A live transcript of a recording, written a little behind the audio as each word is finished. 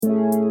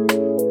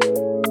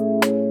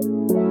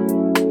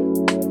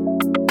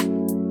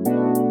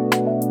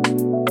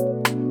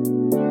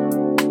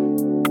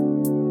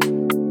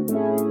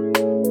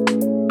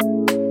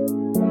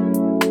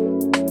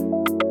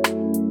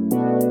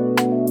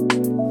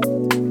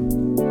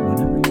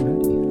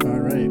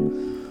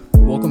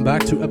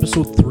back to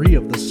episode 3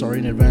 of the Sorry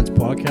in Advance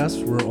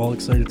podcast. We're all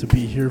excited to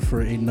be here for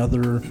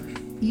another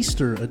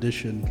Easter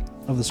edition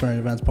of the Sorry in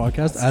Advance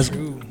podcast.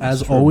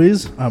 As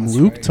always, I'm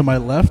Luke. Right. To my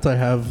left, I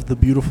have the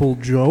beautiful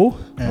Joe.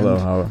 And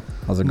hello,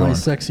 how's it going? My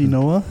sexy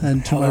Noah.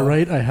 And to my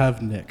right, I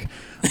have Nick.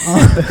 Nick.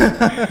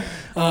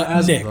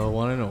 The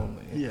one and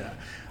only. Yeah.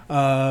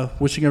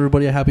 Wishing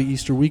everybody a happy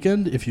Easter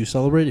weekend. If you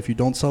celebrate, if you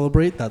don't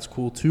celebrate, that's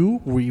cool too.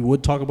 We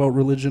would talk about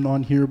religion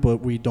on here, but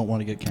we don't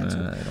want to get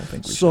canceled. I don't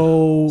think we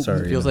should.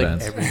 Sorry, it feels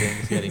like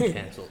everything's getting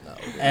canceled now.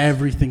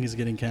 Everything is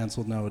getting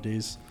canceled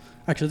nowadays.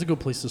 Actually, that's a good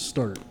place to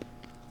start.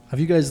 Have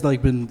you guys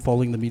been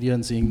following the media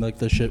and seeing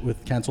the shit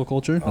with cancel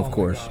culture? Of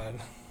course.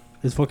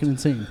 It's fucking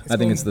insane. I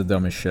think it's the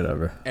dumbest shit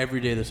ever. Every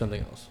day there's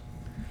something else.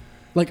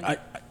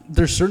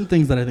 There's certain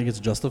things that I think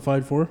it's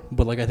justified for,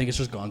 but I think it's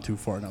just gone too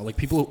far now.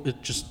 People, it's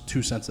just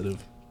too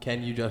sensitive.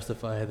 Can you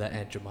justify that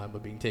Aunt Jemima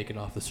being taken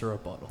off the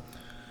syrup bottle?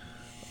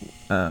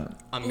 I'm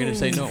gonna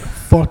say no.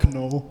 Fuck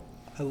no.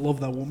 I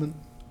love that woman.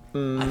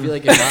 I feel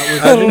like if that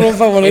was, I don't know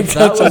if I want to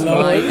touch on that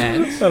my one.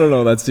 aunt, I don't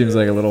know. That seems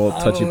like a little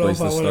touchy place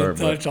to start.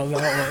 Touch on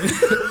that one.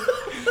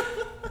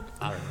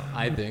 I don't know.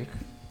 I think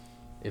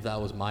if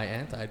that was my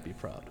aunt, I'd be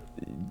proud.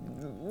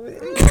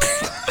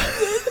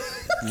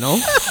 No?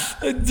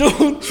 I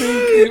don't think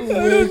it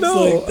works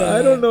like that.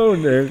 I don't know,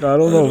 Nick. I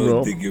don't know, bro. I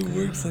don't think it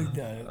works like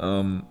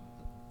that.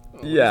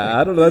 Yeah,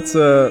 I don't know. That's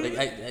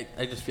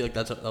I just feel like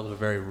that was a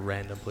very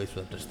random place for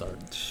them to start.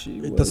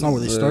 That's not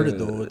where they started,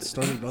 though. It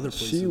started in other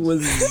places. She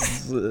was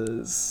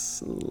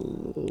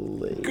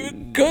slave.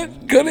 Cut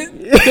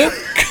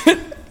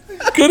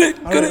it.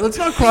 All right, let's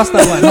not cross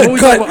that line. How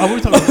about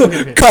we talk about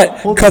okay.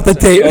 Cut the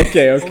tape.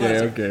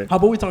 Okay. How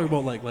about we talk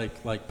about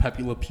like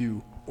Pepe Le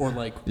Pew or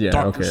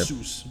Dr.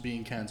 Seuss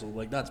being canceled?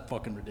 That's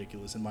fucking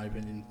ridiculous in my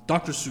opinion.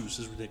 Dr. Seuss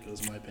is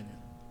ridiculous in my opinion.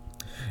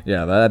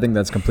 Yeah, I think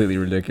that's completely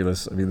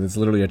ridiculous. I mean, it's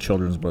literally a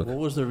children's book. What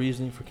was the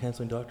reasoning for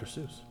canceling Dr.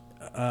 Seuss?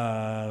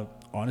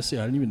 Honestly,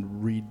 I didn't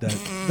even read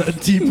that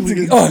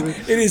deeply.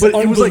 It is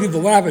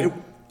unbelievable.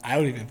 I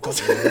don't even know.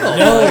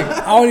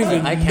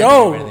 I can't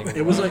know.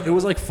 It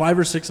was like 5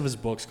 or 6 of his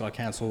books got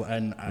canceled,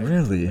 and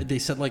really they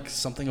said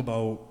something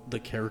about the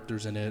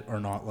characters in it are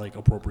not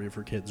appropriate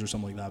for kids or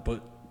something like that.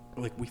 But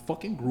we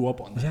fucking grew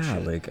up on that.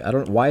 Yeah, shit. I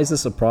don't. Why is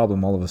this a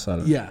problem all of a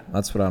sudden? Yeah,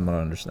 that's what I'm not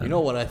understanding. You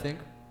know what I think?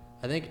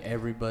 I think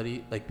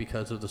everybody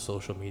because of the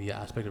social media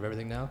aspect of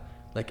everything now,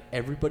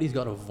 everybody's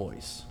got a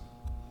voice.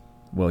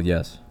 Well,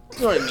 yes.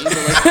 You know what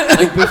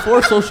I mean?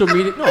 Before social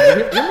media, no,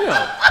 hear me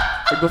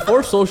out.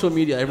 Before social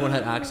media, everyone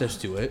had access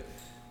to it.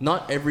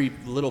 Not every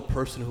little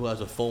person who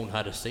has a phone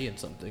had a say in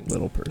something.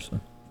 Little person.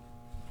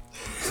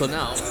 So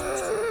now,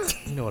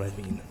 you know what I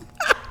mean.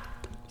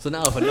 So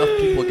now, if enough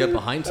people get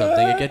behind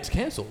something, it gets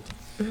canceled.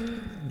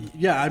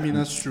 Yeah, I mean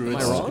that's true. Am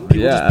I wrong?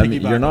 Yeah, I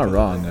mean you're not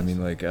wrong. I mean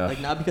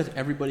now because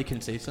everybody can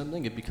say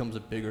something, it becomes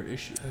a bigger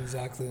issue.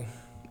 Exactly.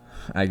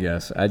 I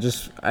guess I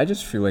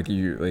just feel like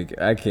you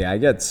okay. I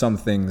get some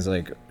things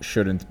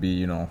shouldn't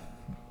be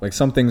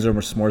some things are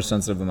more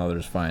sensitive than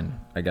others. Fine,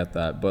 I get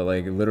that. But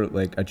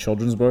literally a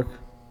children's book,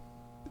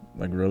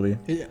 really.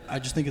 Yeah, I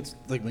just think it's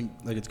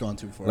it's gone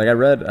too far. I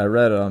read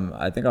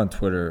I think on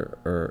Twitter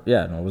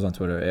it was on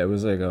Twitter. It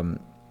was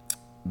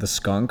the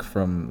skunk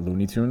from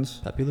Looney Tunes.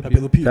 Pepe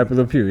Le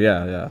Pew.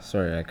 Yeah.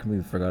 Sorry, I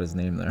completely forgot his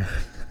name there.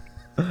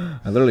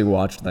 I literally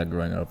watched that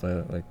growing up.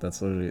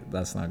 That's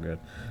not good.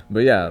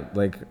 But yeah,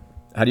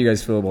 how do you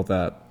guys feel about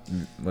that?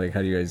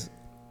 How do you guys?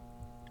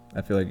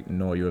 I feel like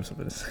Noah, you have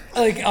something to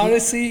say.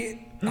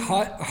 Honestly,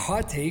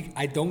 hot take.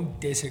 I don't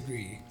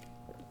disagree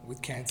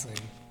with canceling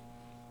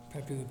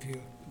Pepe Le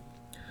Pew.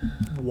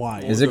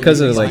 Why? Is it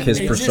because of his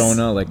It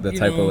persona, just, the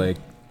type of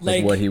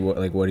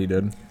what he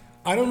did?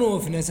 I don't know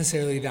if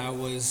necessarily that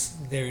was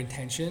their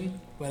intention,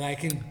 but I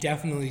can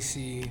definitely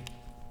see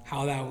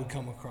how that would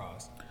come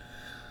across.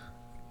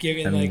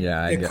 Given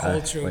the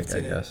culture of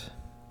today. I guess.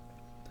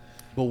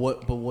 But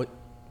what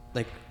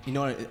I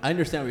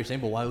understand what you're saying,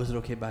 but why was it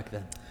okay back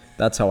then?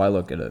 That's how I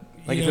look at it.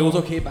 If it was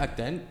okay back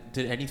then,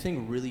 did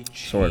anything really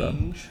change? Sort of.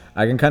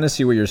 I can kind of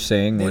see what you're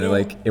saying,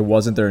 where it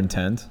wasn't their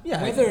intent.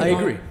 Yeah, I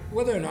agree.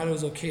 Whether or not it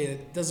was okay,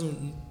 that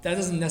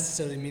doesn't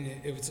necessarily mean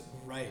it was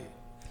right.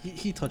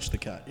 He touched the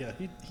cat. Yeah,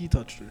 he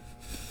touched her.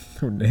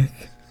 Who,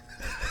 Nick?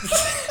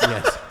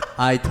 Yes,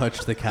 I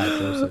touched the cat,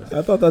 Joseph.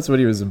 I thought that's what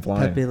he was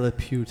implying. Pepe Le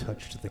Pew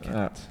touched the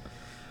cat.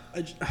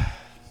 I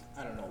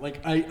don't know.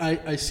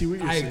 I see what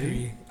you're saying. I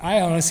agree. I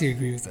honestly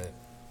agree with it.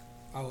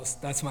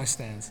 That's my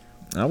stance.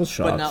 I was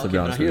shocked, to be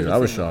honest with you. I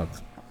was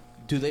shocked.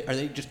 Are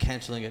they just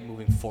canceling it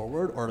moving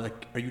forward, or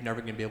are you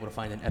never going to be able to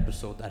find an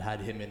episode that had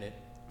him in it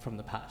from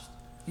the past?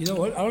 You know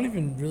what? I don't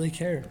even really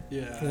care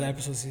for the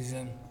episode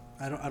season.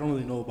 I don't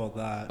really know about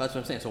that. That's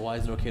what I'm saying. So why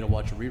is it okay to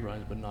watch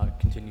reruns but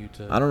not continue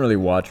to? I don't really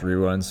watch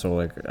reruns,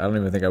 so I don't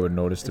even think I would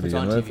notice to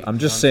begin with. I'm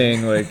just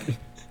saying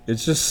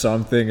it's just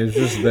something. It's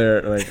just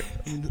there.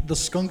 The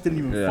skunk didn't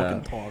even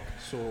fucking talk.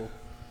 So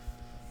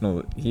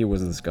no, he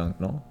was the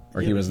skunk. No,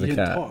 or he was the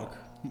cat. Talk.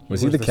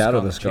 Was he the cat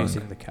or the skunk?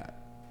 Chasing the cat.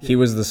 He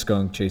was the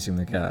skunk chasing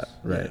the cat,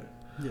 right?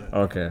 Yeah.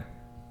 Okay.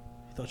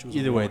 He thought she was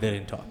Either way, they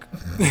didn't talk.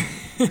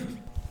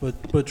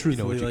 But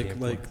truthfully, what you came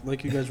for.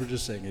 like you guys were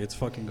just saying, it's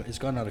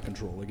gotten out of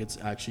control. Like it's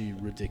actually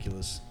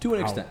ridiculous. To an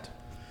how- extent.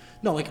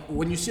 No, like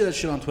when you see that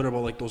shit on Twitter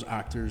about like those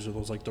actors or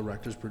those like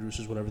directors,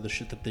 producers, whatever, the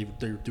shit that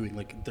they're doing,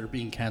 like they're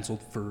being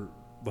canceled for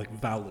like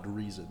valid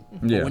reason.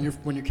 Yeah. But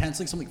when you're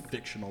canceling something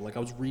fictional, like I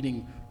was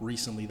reading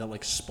recently that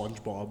like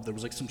SpongeBob, there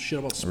was like some shit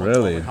about SpongeBob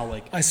Really? and how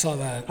like I saw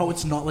that. how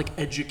it's not like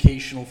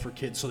educational for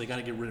kids, so they got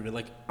to get rid of it.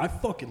 Like I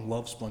fucking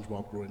love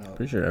SpongeBob growing up.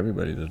 Pretty sure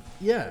everybody did.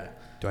 Yeah.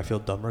 Do I feel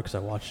dumber because I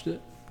watched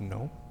it?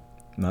 No.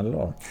 Not at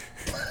all.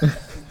 Like,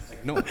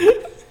 no.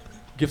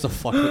 Gives a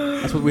fuck.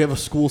 That's what we have a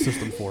school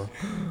system for.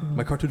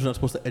 My cartoons are not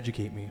supposed to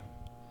educate me.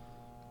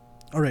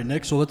 All right,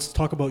 Nick. So let's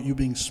talk about you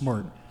being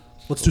smart.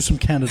 Let's do some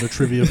Canada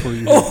trivia for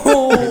you.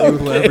 Oh,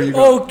 Wherever you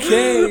go.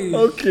 okay.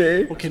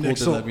 Okay. Okay, School Nick. did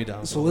So, let me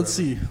down, so so let's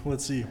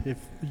see if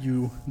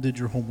you did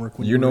your homework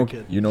when you You were know, a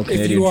kid. you know If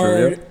Canadian you are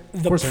trivia.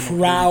 the course I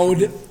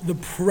know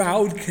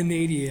proud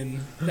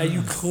Canadian that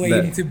you claim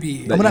That- to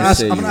be, that I'm gonna you ask.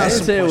 say I'm gonna you I ask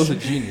didn't some say I was a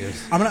questions.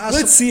 genius. I'm gonna ask.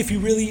 let's see if you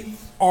really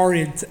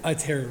aren't a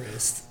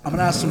terrorist. I'm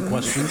gonna ask some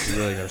questions. You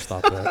really gotta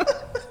stop that.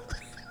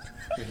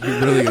 You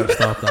really gotta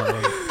stop that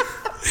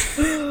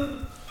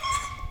one.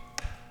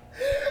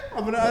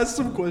 I'm gonna ask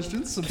some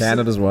questions.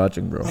 Canada's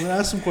watching, bro. I'm gonna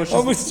ask some How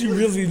questions. much do you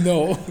really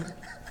know about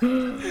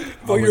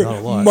Probably your not a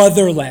lot.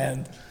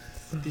 motherland?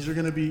 These are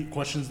gonna be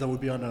questions that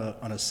would be on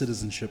a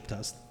citizenship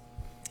test.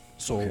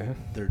 So Okay.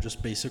 they're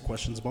just basic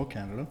questions about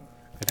Canada.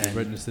 Have you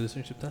written a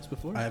citizenship test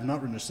before? I have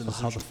not written a So how the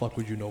citizenship fuck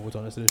would you know what's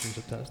on a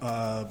citizenship test?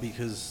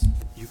 because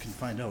you can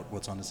find out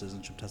what's on a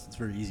citizenship test. It's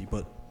very easy,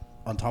 but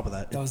on top of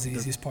that, That was the they're-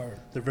 easiest part.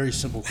 They're very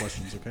simple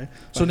questions, okay?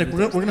 So, Nick,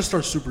 we're gonna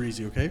start super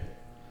easy, okay?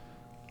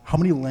 How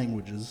many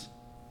languages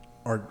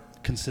are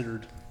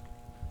considered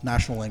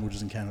national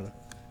languages in Canada?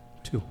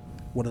 2.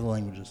 What are the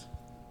languages?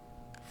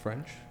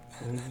 French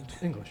and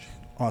English.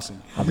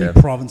 Awesome. How Okay.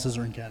 many provinces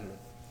are in Canada?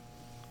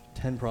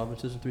 10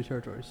 provinces and 3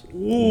 territories.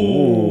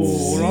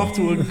 Ooh, we're off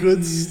to a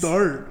good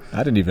start. I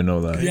didn't even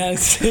know that.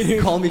 Yes.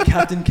 Call me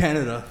Captain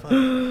Canada.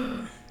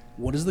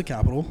 What is the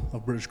capital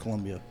of British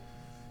Columbia?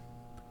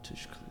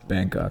 British Columbia.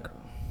 Bangkok.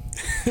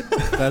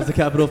 That is the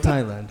capital of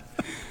Thailand.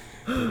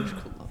 British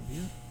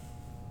Columbia?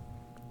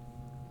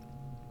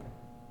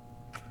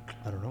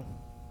 I don't know.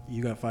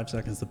 You got 5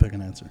 seconds to pick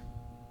an answer.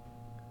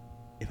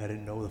 If I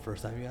didn't know the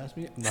first time you asked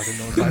me, I'm not gonna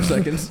know in 5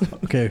 seconds.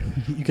 Okay,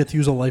 you get to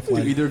use a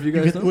lifeline. Do either of you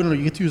guys know? No,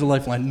 you get to use a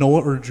lifeline.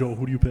 Noah or Joe?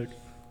 Who do you pick?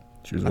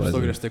 Choose I'm still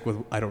wisely. gonna stick with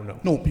I don't know.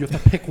 No, you have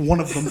to pick one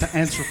of them to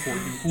answer for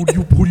you. Who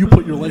do you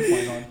put your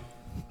lifeline on?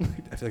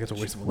 I feel like it's a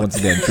waste of a Once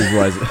again, choose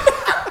wisely.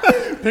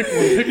 Pick one.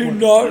 Pick You're one.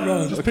 not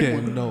wrong. Just pick Okay,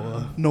 one.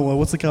 Noah. Noah,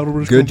 what's the capital of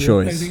British Good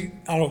Columbia? I choice. think,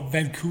 I don't know,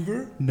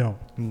 Vancouver? No.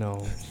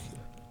 No.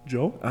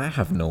 Joe? I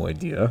have no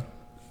idea.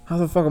 How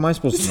the fuck am I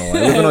supposed to know? I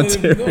live in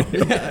Ontario.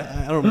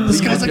 I don't.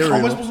 This guy's like, how am I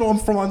Ontario. supposed to know I'm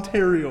from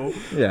Ontario?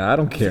 Yeah, I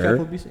don't What's the care.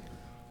 capital of BC?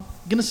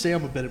 I'm gonna say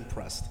I'm a bit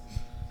impressed.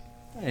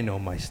 I know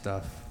my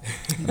stuff.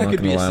 I'm I not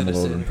could be gonna a lie, I'm a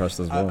little citizen. impressed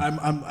as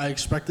well. I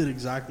expected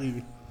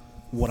exactly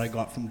what I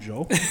got from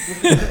Joe.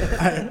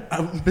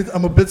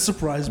 I'm a bit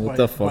surprised What by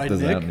the fuck by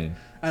does Nick, that mean?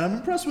 and I'm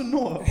impressed with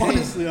Noah.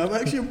 Honestly, I'm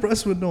actually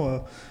impressed with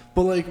Noah.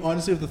 But like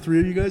honestly, of the three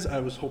of you guys,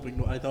 I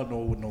thought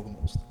Noah would know the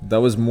most. That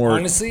was more.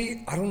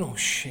 Honestly, I don't know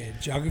shit.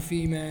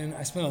 Geography, man,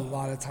 I spent a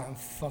lot of time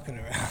fucking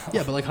around.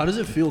 Yeah, but like, how does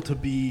it feel to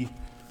be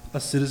a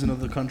citizen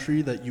of the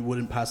country that you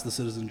wouldn't pass the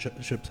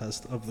citizenship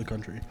test of the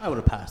country? I would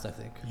have passed. I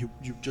think. You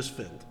just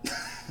failed.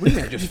 What do you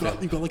mean I just you got,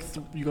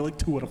 failed? you got like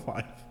 2 out of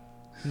 5.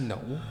 No.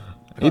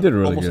 I You got did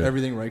really almost good.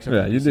 everything right. except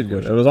Yeah, for you BC did good.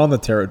 It question. was on the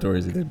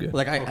territories. You did good.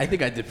 Like I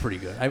think I did pretty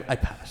good. I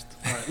passed.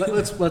 All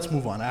right, let's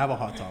move on. I have a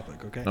hot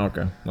topic. Okay.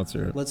 Okay, let's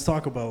hear it. Let's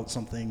talk about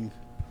something.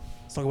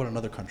 Let's talk about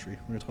another country.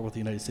 We're gonna talk about the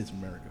United States of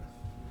America.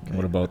 Okay?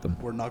 What about them?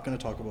 We're not gonna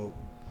talk about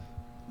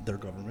their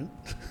government,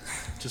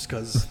 just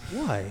because.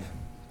 Why?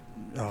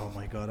 Oh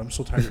my God, I'm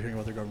so tired of hearing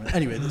about their government.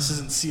 Anyway, this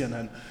isn't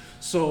CNN,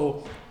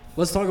 so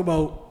let's talk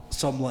about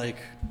some like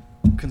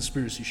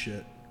conspiracy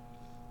shit.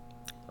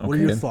 What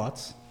are your Okay.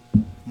 thoughts?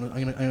 I'm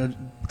gonna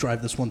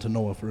drive this one to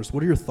Noah first.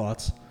 What are your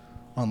thoughts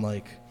on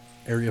like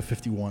Area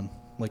 51,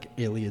 like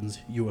aliens,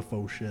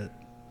 UFO shit,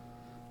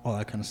 all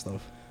that kind of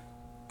stuff?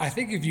 I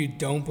think if you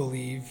don't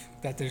believe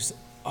that there's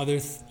other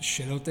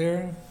shit out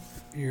there,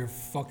 you're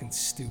fucking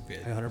stupid.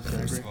 I 100%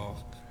 First agree. of all,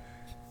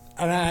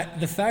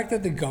 and the fact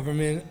that the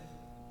government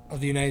of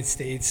the United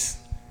States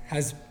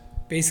has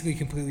basically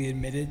completely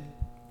admitted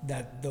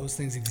that those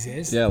things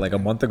exist. Yeah, like a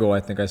month ago, I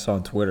think I saw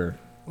on Twitter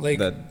Like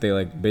that they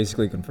like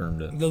basically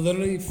confirmed it. the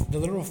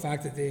literal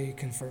fact that they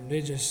confirmed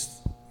it,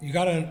 you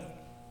gotta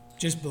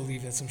just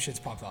believe that some shit's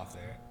popped off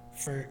there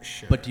for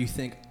sure. But do you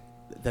think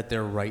that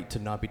they're right to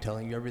not be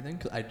telling you everything?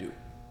 Because I do.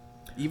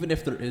 Even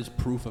if there is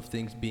proof of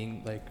things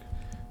being like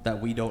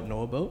that we don't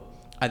know about,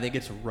 I think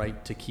it's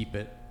right to keep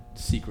it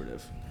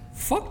secretive.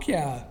 fuck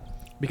yeah.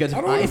 Because if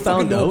I don't I wanna found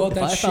fucking know out, about if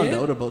that I found shit.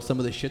 out about some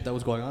of the shit that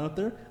was going on up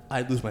there,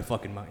 I'd lose my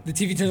fucking mind. The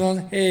TV turns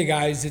on. Hey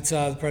guys, it's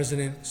the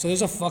president. So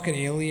there's a fucking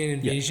alien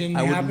invasion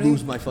I would happening.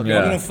 lose my fucking Yeah.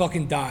 I'm mind. gonna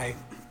fucking die.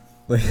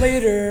 Like-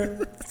 Later.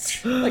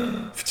 Like,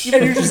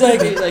 And you're just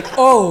like,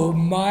 oh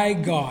my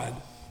god.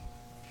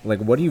 Like,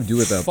 what do you do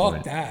at that Fuck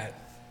point? that.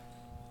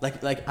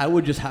 Like I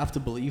would just have to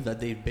believe that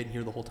they've been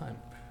here the whole time.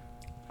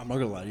 I'm not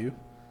gonna lie to you.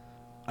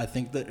 I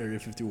think that Area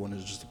 51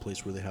 is just a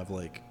place where they have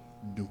like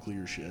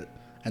nuclear shit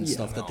and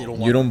stuff that they don't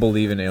want. You don't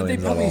believe in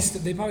aliens at all.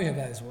 They probably have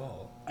that as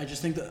well. I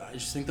just think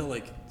that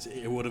like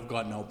it would have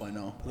gotten out by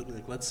now.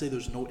 Like let's say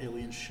there's no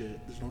alien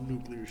shit, there's no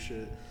nuclear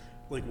shit.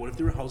 Like what if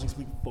they were housing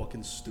something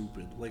fucking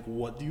stupid? Like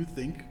what do you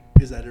think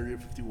is at Area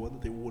 51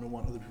 that they wouldn't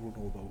want other people to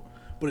know about?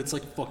 But it's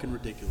like fucking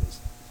ridiculous.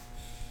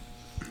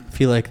 I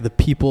feel like the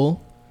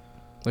people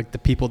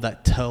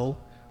that tell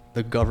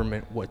the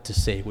government what to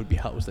say would be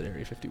housed at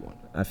Area 51.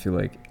 I feel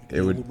like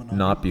it would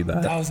not be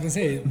that. I was gonna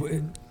say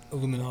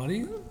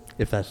Illuminati.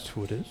 If that's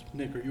who it is.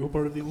 Nick, are you a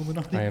part of the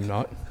Illuminati? I am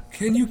not.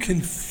 Can you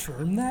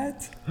confirm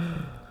that?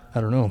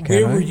 I don't know.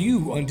 Where were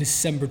you on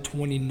December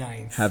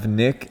 29th? Have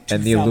Nick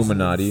and the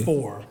Illuminati.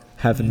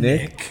 Have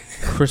Nick.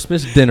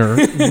 Christmas dinner.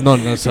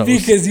 None of us.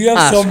 Because you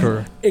have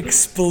some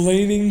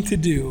explaining to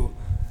do.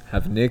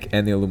 Have Nick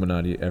and the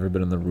Illuminati ever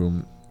been in the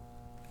room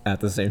at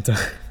the same time?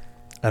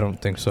 I don't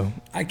think so.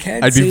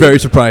 I'd be very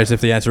surprised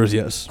if the answer is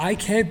yes. I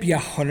can't be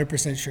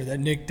 100% sure that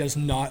Nick does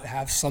not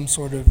have some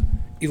sort of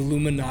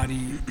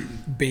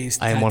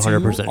Illuminati-based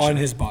tattoo on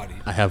his body.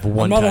 I have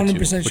one tattoo,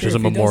 which is a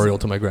memorial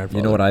to my grandfather.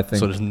 You know what I think?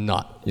 So it is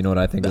not. You know what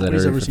I think is at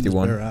Area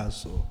 51? Bare ass,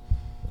 so.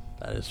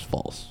 That is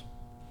false.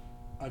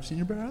 I've seen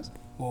your bare ass?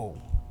 Whoa.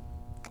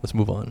 Let's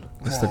move on.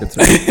 Let's look at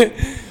it.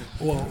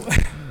 Whoa.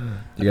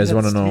 You guys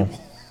want to know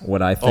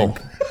what I think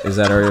is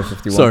at Area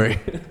 51? Sorry.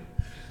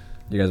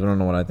 You guys want to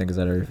know what I think is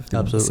at Area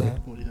 51? Absolutely.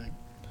 What do you think?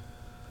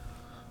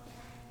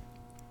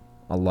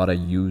 A lot of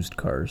used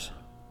cars.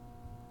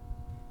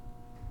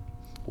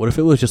 What if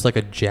it was just like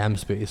a jam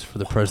space for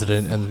the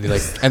president and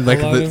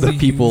the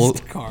people?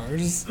 Used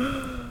cars.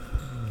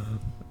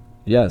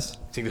 Yes.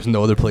 Think there's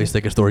no other place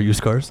they can store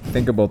used cars?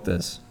 Think about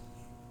this.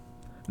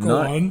 Go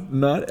on.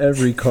 Not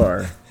every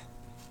car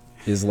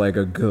is like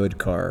a good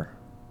car,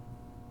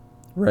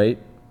 right?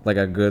 Like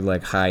a good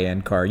like high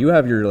end car. You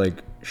have your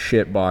like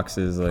shit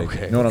boxes, like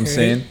you know what I'm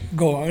saying?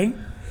 Go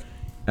on.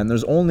 And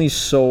there's only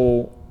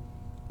so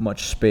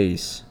much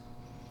space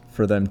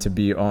for them to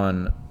be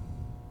on.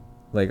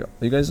 Like,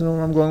 you guys know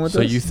where I'm going with this?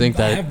 So you think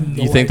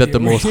that the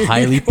most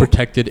highly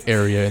protected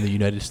area in the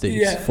United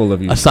States, full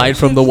of used aside cars.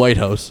 from the White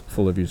House,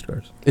 Full of used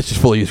cars. it's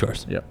just full of used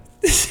cars? Yep.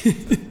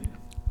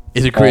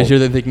 Is it crazier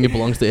than thinking it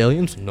belongs to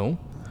aliens? No.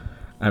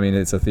 I mean,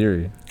 it's a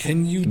theory.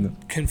 Can you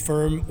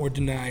confirm or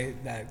deny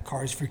that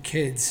Cars for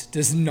Kids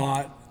does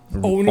not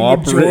own a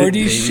Operate-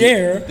 majority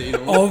share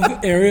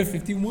of Area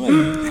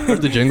 51?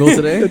 Heard the jingle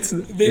today?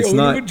 They own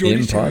not a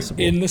majority impossible.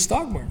 share in the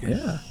stock market.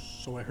 Yeah.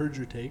 So I heard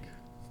your take.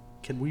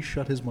 Can we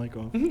shut his mic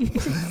off?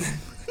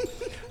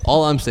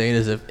 All I'm saying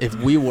is if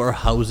we were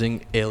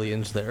housing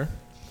aliens there,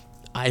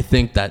 I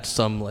think that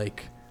some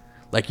like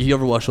you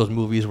ever watch those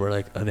movies where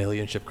like an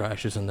alien ship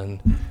crashes and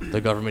then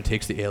the government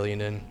takes the alien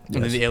in and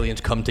then the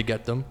aliens come to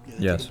get them?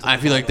 Yes. I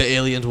feel like the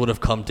aliens would have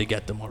come to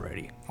get them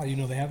already. How do you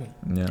know they haven't?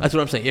 Yeah. That's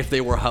what I'm saying. If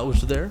they were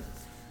housed there,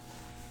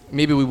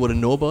 maybe we wouldn't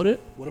know about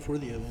it. What if we're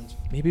the aliens?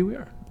 Maybe we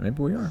are.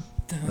 Maybe we are.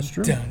 That's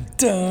true. Dun,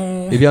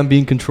 dun. Maybe I'm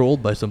being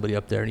controlled by somebody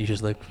up there and he's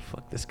just like,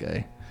 fuck this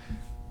guy.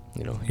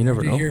 You know, you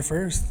never know. Here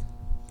first,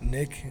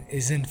 Nick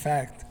is in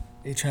fact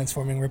a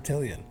transforming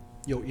reptilian.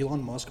 Yo,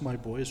 Elon Musk, my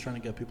boy, is trying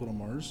to get people to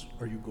Mars.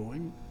 Are you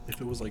going?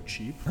 If it was like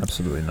cheap,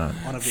 Absolutely not.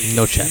 on a vacation?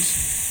 No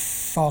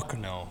chance. Fuck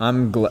no.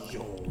 I'm glad.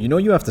 You know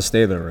you have to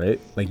stay there, right?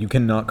 Like, you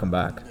cannot come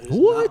back. It is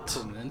What?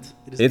 not permanent.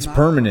 It is It's not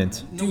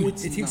permanent. No, Dude,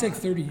 it's it takes not. like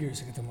 30 years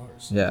to get to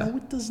Mars. Yeah. No,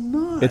 it does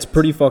not. It's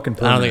pretty fucking I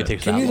permanent. don't think it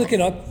takes Can that you long. look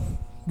it up?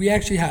 We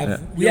actually have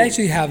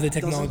the doesn't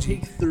technology.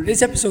 take 30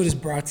 This episode years. is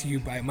brought to you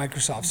by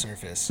Microsoft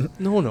Surface.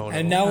 No.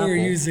 And now we're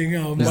using He's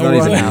not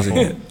Mobile. even using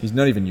it. He's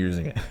not even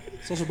using it.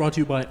 It's also brought to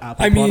you by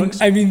Apple products.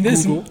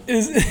 This Google.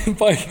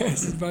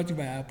 podcast is brought to you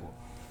by Apple.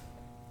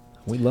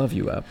 We love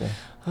you, Apple.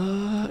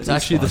 It's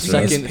actually the Sponsor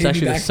us. second. It's Pay me actually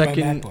the back my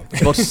second. MacBook.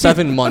 It's about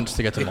 7 months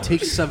to get to It Mars.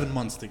 takes 7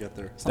 months to get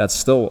there. It's not- That's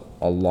still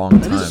a long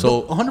that time. is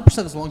So-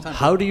 100% is a long time.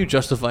 How do you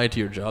justify to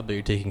your job that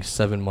you're taking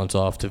 7 months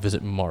off to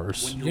visit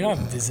Mars? You're not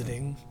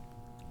visiting.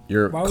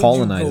 You're Why would you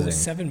colonizing. go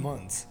 7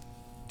 months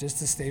just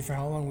to stay? For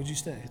how long would you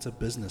stay? It's a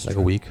business. Like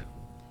a trip.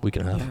 week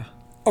and a half.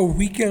 A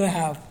week and a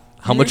half.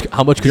 How much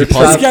could you This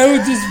possibly? guy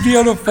would just be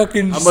on a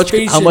fucking How much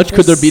spaceship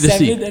could there be to for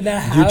see?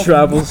 7.5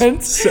 travel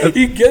months.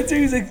 He gets here,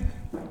 he's like,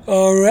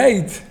 all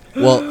right.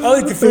 Well, I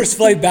like the first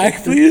flight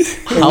back, please.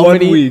 how One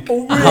many week.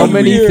 Over how a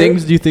many year.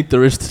 things do you think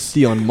there is to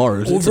see on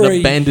Mars? It's an Over a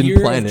abandoned year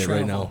of planet right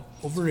travel. now.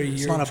 Over a year.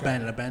 It's not of travel.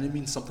 abandoned. Abandoned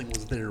means something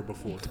was there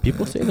before.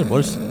 People say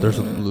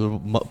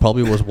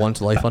probably was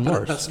once life on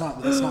Mars. That's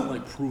not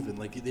like proven.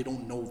 Like they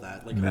don't know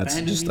that. Like That's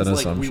abandoned just means an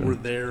like we assumption. were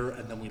there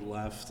and then we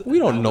left. We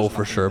and don't now know there's for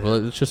nothing sure, there.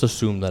 but let's just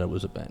assume that it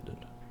was abandoned,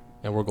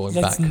 and we're going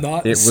Let's back.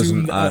 not It assume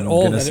wasn't- at I'm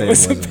all gonna that say it it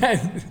was wasn't.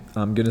 abandoned.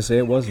 I'm going to say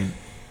it wasn't.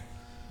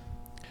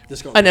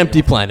 This got An way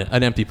empty off. planet.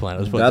 An empty planet.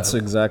 Let's put it That's that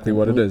way. exactly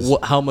what it is.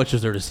 How much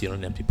is there to see on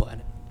an empty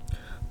planet?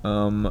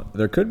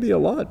 There could be a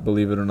lot,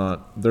 believe it or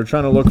not. They're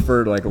trying to look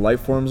for like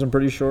life forms, I'm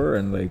pretty sure,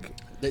 and like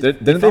They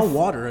didn't found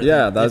water. I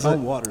Yeah, think. that's they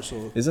found it. water.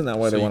 So Isn't that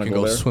why So they you want to can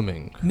go go there?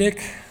 swimming.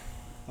 Nick,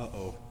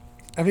 oh,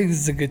 I think this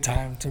is a good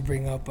time to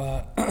bring up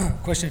a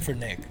question for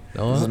Nick.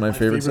 No, This is my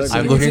favorite segment.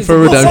 I'm looking for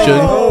redemption.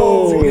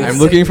 I'm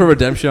looking for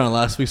redemption on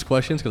last week's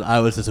questions because I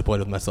was disappointed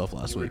with myself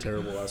last week.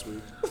 Terrible last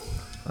week.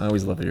 I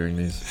always love hearing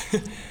these.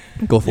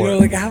 Go for it.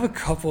 Like I have a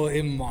couple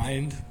in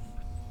mind.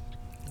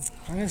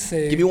 I'm gonna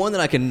say. Give me one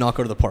that I can knock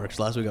out of the park. 'Cause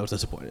last week I was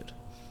disappointed.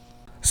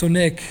 So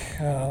Nick,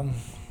 I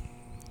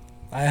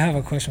have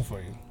a question for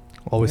you.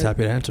 Always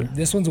happy to answer.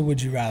 This one's a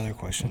would you rather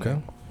question. Okay.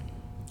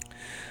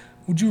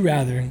 Would you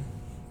rather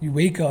you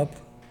wake up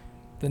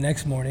the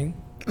next morning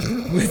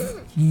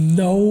with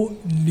no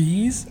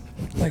knees,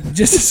 like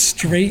just a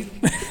straight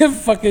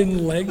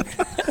fucking leg,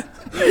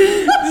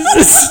 just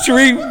a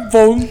straight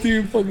bone through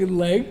your fucking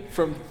leg,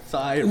 From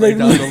thigh like right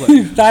down the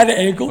leg. thigh to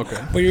ankle, Okay.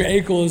 but your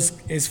ankle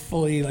is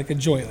fully like a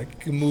joint, like you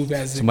can move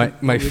as. So it my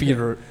move feet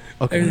there. are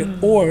okay.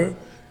 Or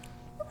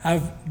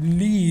have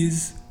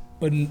knees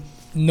but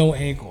no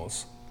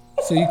ankles,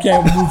 so you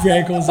can't move your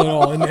ankles at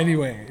all in any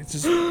way. It's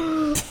just.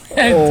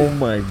 Oh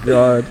my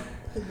god.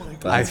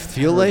 I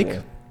feel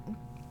like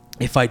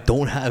if I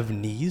don't have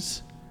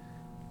knees,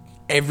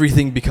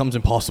 everything becomes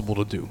impossible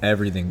to do.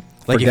 Everything.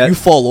 Like if you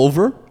fall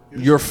over,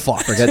 you're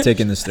fucked. Forget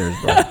taking the stairs,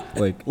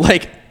 bro.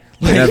 Like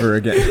never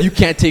again. You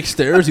can't take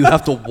stairs. You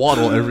have to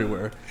waddle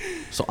everywhere.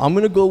 So I'm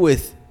gonna go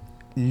with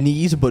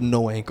knees but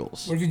no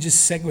ankles. What if you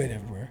just segued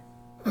everywhere?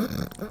 But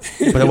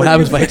then what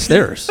happens if I hit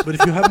stairs? But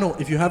if you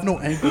have no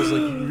ankles,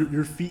 like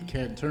your feet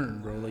can't turn,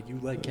 bro. Like you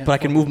like can't. But I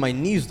can move my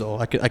knees though.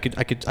 I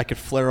could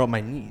flare up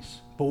my knees.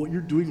 But what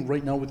you're doing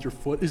right now with your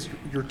foot is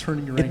you're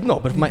turning your ankle. No,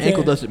 but if my You ankle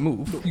can't- doesn't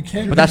move. You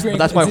can't. But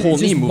that's my whole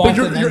knee movement.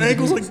 But your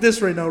ankle's like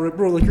this right now, right,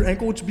 bro? Like your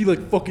ankle would be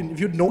like fucking. If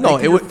you had no No, ankle,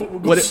 it your would. foot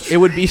would go What straight. it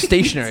would be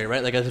stationary,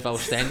 right? Like as if I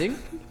was standing.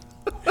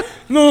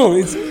 No,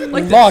 it's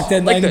Like this, locked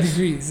at like 90 this.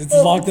 degrees. It's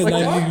locked at like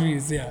 90 that?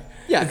 degrees. Yeah.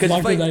 Yeah, It's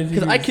locked at 90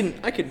 because I degrees.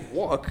 can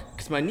walk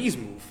because my knees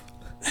move.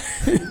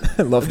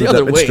 I love the The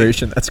other way.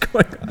 demonstration that's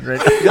going on right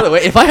now. The other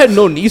way, if I had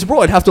no knees,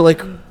 bro, I'd have to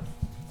like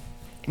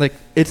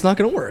it's not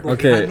gonna work. Bro,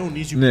 if you Okay, had no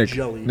knees, you'd be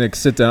jelly. Nick,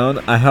 sit down.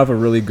 I have a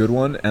really good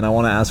one, and I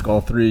want to ask all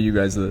three of you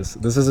guys this.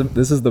 This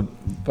is the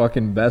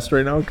fucking best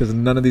right now because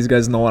none of these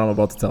guys know what I'm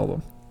about to tell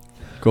them.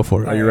 Go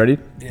for Are you ready?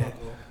 Yeah.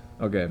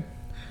 Okay.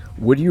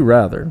 Would you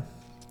rather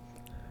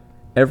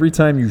every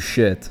time you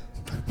shit,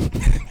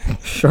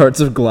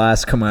 shards of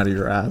glass come out of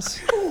your ass,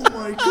 Oh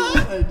my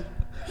god.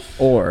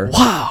 or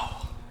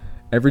Wow.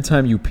 every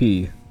time you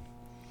pee,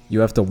 you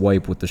have to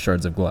wipe with the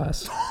shards of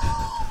glass?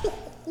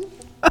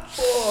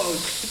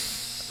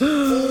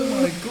 Oh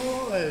my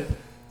god.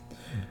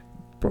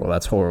 Bro,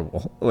 that's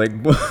horrible.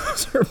 Like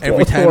those are Every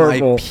both time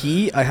horrible. I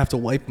pee, I have to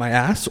wipe my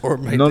ass or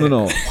my No,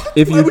 no, dick. no.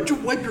 If Why you would you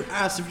wipe your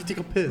ass if you take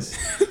a piss?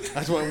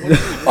 That's what I'm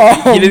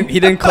wondering. He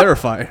didn't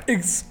clarify.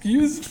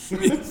 Excuse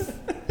me.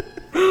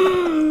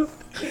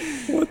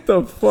 what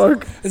the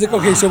fuck? It's like,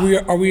 okay, so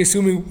are we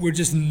assuming we're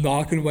just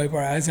not going to wipe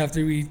our ass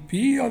after we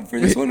pee for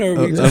this one? Or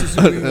are we just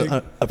assuming,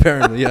 like,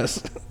 Apparently,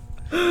 yes.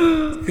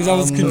 because I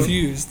was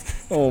confused.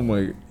 Oh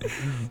my.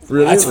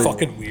 Really? That's Like,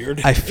 fucking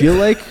weird. I feel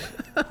like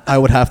I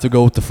would have to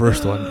go with the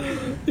first one.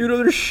 Dude,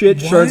 there's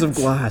shit shards of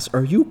What? glass.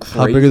 Are you crazy?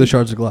 How big are the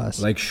shards of glass?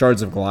 Like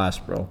shards of glass,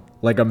 bro.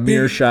 Like a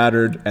mirror Big-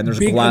 shattered, and there's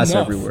big glass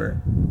enough.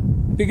 everywhere.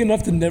 Big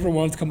enough to never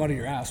want it to come out of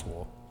your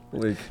asshole.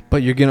 Like,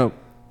 But you're gonna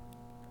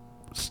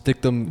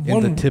stick them in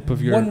the tip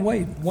of your. One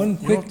wipe. One You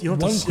quick, don't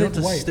one have quick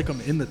to wipe. stick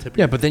them in the tip.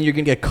 Yeah, but then you're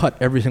gonna get cut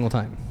every single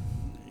time.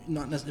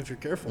 not necessarily if you're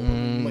careful. You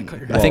might cut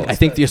your Well, hand I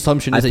think the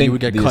assumption I is that think you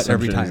would get the cut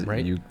every assumption is time,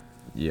 right?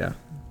 Yeah.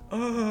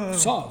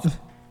 Soft.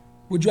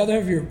 Would you rather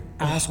have your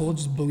asshole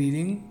just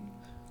bleeding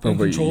Oh,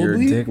 but your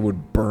uncontrollably? dick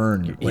would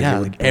burn. yeah, it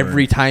would like burn.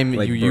 every time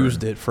Like you burn.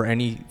 used it for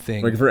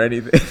anything, Like for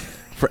anything.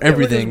 for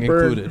everything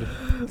burn. included.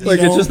 Like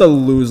it's No. just a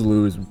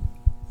lose-lose.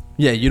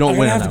 Yeah, you I'm don't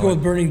win gonna on have to that go with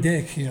one. burning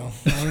dick.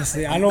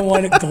 Honestly, I don't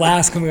want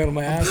glass coming out of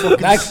my asshole.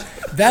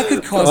 That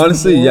could cause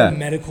Honestly, more yeah.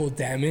 medical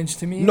damage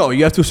to me. No,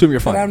 you have to assume you're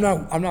but fine.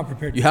 I'm not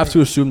prepared. You have to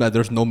assume that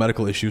there's no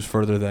medical issues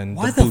further than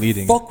Why the the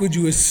bleeding. fuck would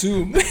you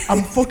assume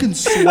I'm fucking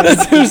sweating.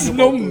 there's thinking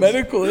no about this.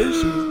 medical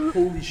issues?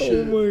 Holy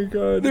shit. my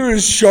god. There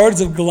is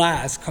shards of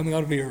glass coming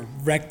out of your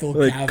rectal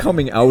Like cavity.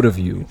 coming out of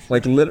you.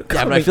 Like literally.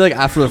 Yeah, but I feel like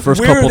after the first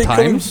Where couple are they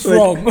coming times,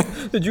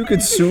 from? Did you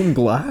consume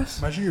glass?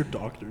 Imagine your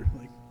doctor.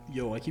 Like,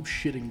 yo, I keep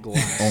shitting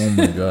glass. Oh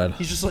my god.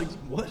 He's just like,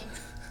 what?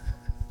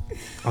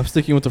 I'm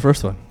sticking with the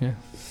first one. Yeah.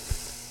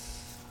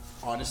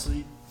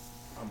 Honestly,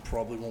 I'm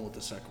probably one with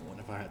the second one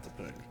if I had to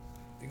pick.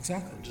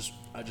 Exactly.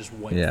 I just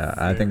wipe. Yeah,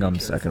 I think very I'm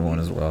second one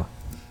as carefully. well.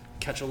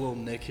 Catch a little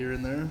nick here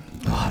and there.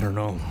 Oh, I don't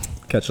know.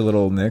 Catch a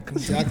little Nick.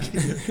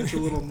 Catch a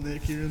little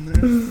nick here and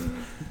there.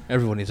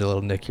 Everyone needs a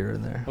little nick here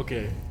and there.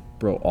 Okay.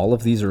 Bro, all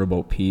of these are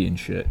about pee and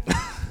shit.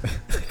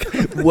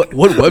 What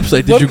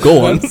website did you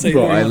go on? Website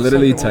Bro, were you I on?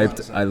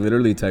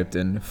 literally typed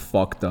in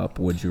fucked up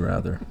would you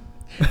rather.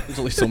 There's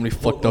only so many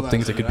fucked Well, up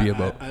things it could be I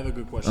about. have a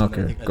good question.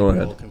 Okay, that I think go we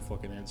ahead. all can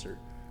fucking answer.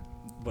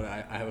 But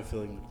I have a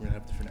feeling we're gonna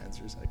have different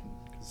answers.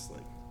 Cause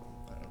like,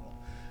 I don't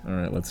know.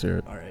 Alright, let's hear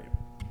it. All right.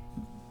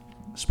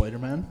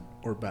 Spiderman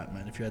or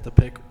Batman? If you had to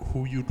pick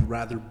who you'd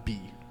rather be,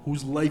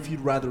 whose life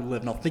you'd rather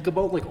live. Now think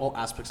about like all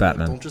aspects of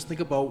Batman. it. Don't just think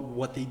about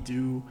what they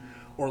do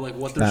or like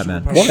what their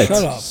Batman. superpowers What? are.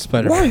 Shut up. Oh,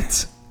 Spider-Man. What? What? What? Shut up. Spider-Man.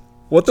 What?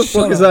 What the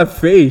Shut fuck is up. that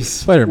face?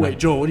 Spider-Man. Wait,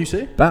 Joe, what do you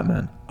say?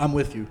 Batman. I'm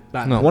with you.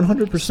 Batman. No.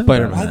 100%.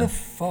 Spider-Man. Why Batman. the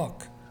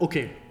fuck?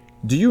 Okay.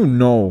 Do you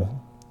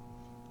know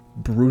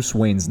Bruce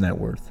Wayne's net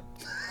worth?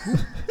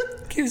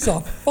 Gives a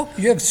fuck.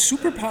 You have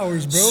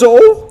superpowers, bro.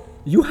 So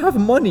you have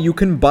money. You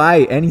can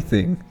buy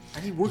anything.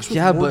 And he works with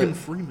Yeah, Morgan but-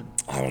 Freeman.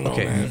 I don't know,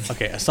 Okay. man.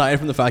 Okay. Aside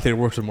from the fact that he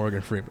works with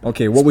Morgan Freeman,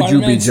 Okay, what would you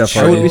be, Spider-Man's Jeff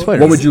chill. Hardy? I would be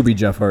Spider-Man. What would you be,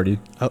 Jeff Hardy?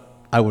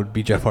 I would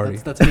be Jeff Hardy.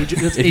 That's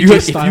AJ. That's If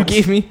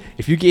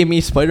AJ you gave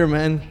me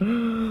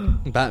Spider-Man,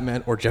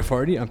 Batman, or Jeff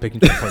Hardy, I'm picking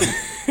Jeff Hardy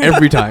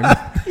every time.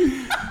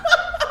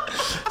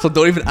 So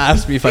don't even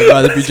ask me if I'd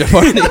rather be Jeff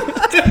Hardy.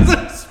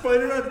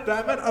 Spider-Man,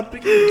 Batman. I'm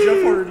picking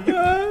Jeff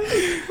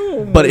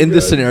Hardy. But in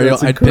this scenario,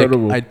 that's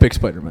incredible. I'd pick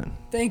Spider-Man.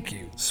 Thank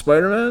you.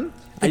 Spider-Man?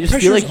 I just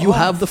feel like pressure's you off.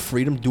 have the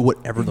freedom to do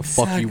whatever the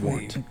fuck you Exactly.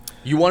 want.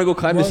 You want to go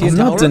climb the Well, I'm CN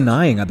not Tower?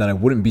 denying that I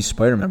wouldn't be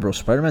Spider-Man, bro.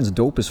 Spider-Man's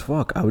dope as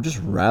fuck. I would just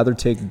rather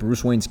take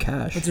Bruce Wayne's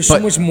cash. But there's so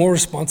But- much more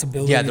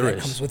responsibility Yeah, there that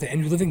is. comes with it.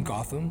 And you live in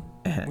Gotham,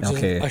 which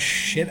okay. is a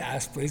shit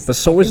ass place. But to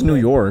so is fucking New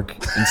live. York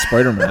in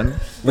Spider-Man.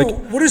 Bro, Like,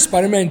 what does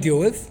Spider-Man deal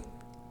with?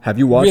 have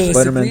you watched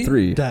realistically, Spider-Man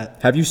 3? that-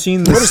 Have you seen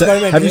What the does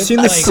Spider-Man Have you do? seen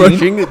the Like, scene?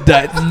 Crushing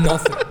that.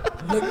 Nothing.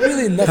 Like,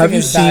 really nothing Have you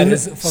as bad seen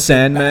as fucking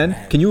Sandman?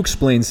 Batman. Can you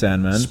explain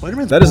Sandman?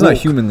 Spider-Man's That is not broke.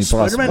 humanly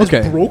possible. Spider-Man Okay.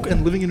 is broke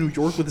and living in New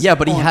York with his Yeah,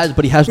 but he aunt. has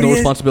But no he has-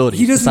 responsibility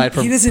he doesn't- aside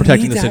from he doesn't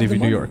protecting need the to city have of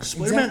the New money. York.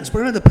 Spider-Man, Exactly.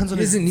 Spider-Man depends on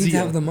He his doesn't need to Zia.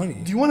 have the money.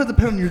 Do you want to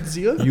depend on your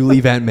Zia? You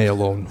leave Aunt May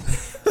alone.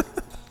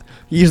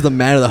 He's the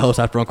man of the house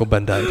after Uncle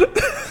Ben died.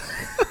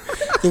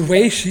 The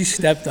way she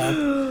stepped up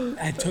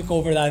and took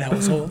over that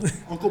household.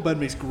 Uncle Ben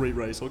makes great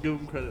rice. I'll give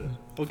him credit.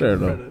 I'll give Fair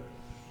him enough. credit.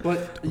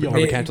 But yo, Are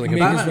we Made, canceling made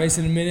him? his Batman. rice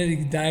in a minute. He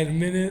died in a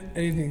minute.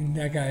 Anything,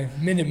 that guy.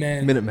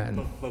 Minuteman.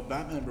 Minuteman. but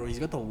Batman, bro, he's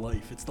got the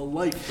life. It's the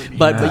life for me.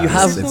 But you Yeah,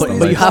 have it's but, the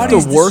but you have to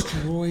body's work.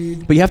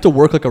 destroyed. But you have to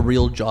work like a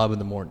real job in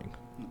the morning.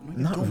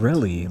 Not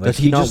really. Like, Does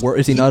he not just- work?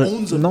 Is he he not?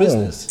 owns a No.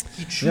 business.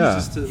 He chooses Yeah.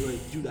 to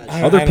like do that. I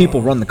Shit. Other don't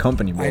people know. run the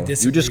company, bro. I You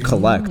just disagree.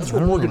 collect. That's where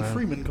don't know, Morgan man.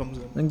 Freeman comes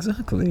in.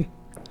 Exactly.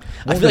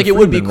 I feel like it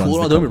would be Freeman runs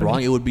cool. the Don't get me company.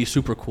 wrong. It would be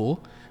super cool.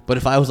 But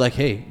if I was like,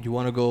 hey, you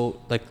want to go?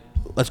 Like,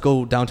 let's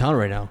go downtown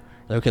right now.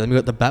 Like, okay, let me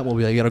get the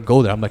Batmobile. You gotta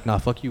go there. I'm like, nah,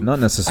 fuck you. Not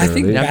necessarily. I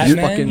think Yeah,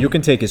 Batman. you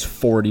can take his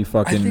 40 I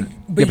fucking. think,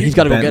 but he's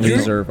gotta go get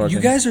Bentleys it. or fucking.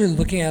 You guys are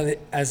looking at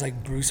it as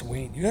like Bruce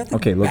Wayne. You got the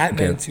Okay, look.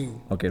 Batman Okay.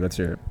 too. Okay, let's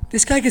hear it.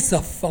 This guy gets the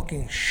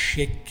fucking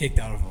shit kicked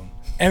out of him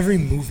every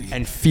movie.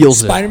 And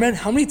feels it. Spider-Man.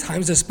 How many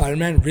times does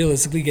Spider-Man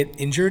realistically get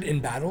injured in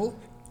battle?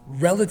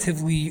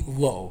 Relatively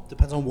low.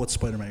 Depends on what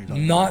Spider-Man you're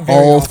talking Not very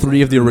All often.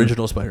 three of the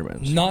original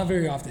Spider-Mans. Not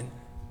very often.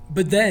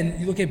 But then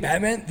you look at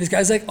Batman. This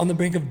guy's like on the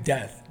brink of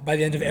death by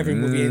the end of every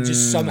movie, and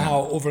just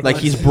somehow overcomes. Like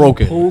he's it.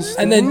 broken. Pulls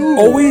And then through.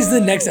 always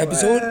the next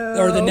episode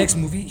or the next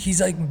movie,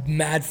 he's like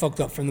mad fucked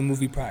up from the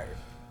movie prior,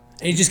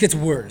 and he just gets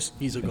worse.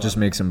 He's a It god. just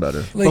makes him better.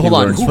 Like, But hold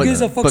on, who but-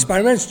 gives a fuck? but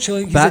Spider-Man's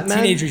chilling. He's Batman-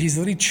 a teenager. He's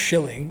literally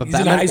chilling. But He's in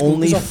Batman high school.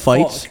 only Who gives a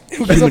fights fuck?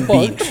 Who gives a human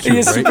fuck? beings And he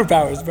has too, right?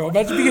 superpowers, bro.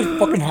 Imagine being in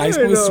fucking high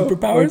school with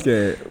superpowers.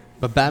 Okay.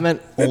 But Batman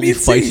That'd only be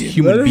fights insane.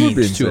 human That would be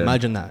beings too. insane.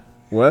 Imagine that.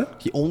 What?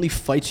 He only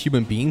fights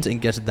human beings and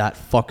gets that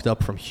fucked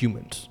up from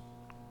humans.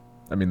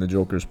 I mean, the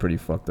Joker's pretty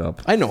fucked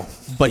up. I know,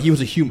 but he was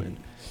a human.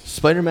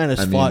 Spider-Man has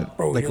I mean- fought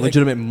Bro, like you're,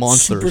 legitimate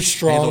monsters. super and he's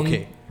strong,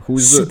 okay.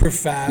 Who's super the,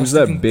 fast. Who's you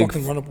that can big?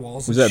 fucking run up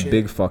walls. Who's and that shit.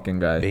 big fucking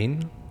guy?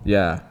 Bane.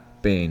 Yeah,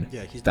 Bane.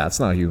 Yeah, he's That's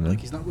not human. like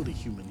he's not really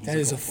human. He's That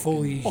like is a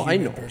fully Oh, I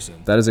human know. person.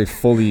 That is a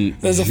fully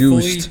That is a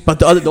juiced. But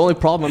the only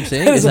problem I'm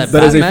saying That is is a- that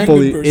that is a Batman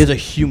fully- is a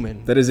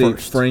human. That is a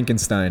first.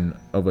 Frankenstein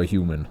of a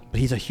human. But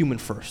he's a human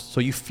first, so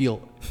you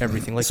feel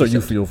everything. Like So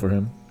you said. feel for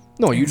him.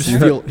 No, you just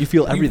Exactly.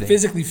 feel You everything.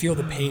 physically feel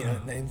the pain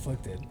they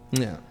inflicted.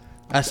 Yeah.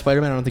 As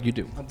Spider-Man, I don't think you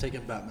do. I'm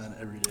taking Batman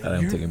every day.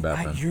 I'm taking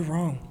Batman. You're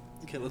wrong.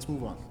 Okay, let's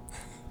move on.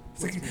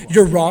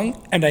 You're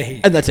wrong, and I hate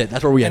you. And that's it.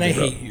 That's where we And end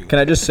I it. hate you. Can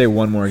I just say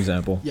one more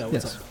example? Yeah,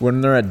 what's Yes. up? When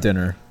they're at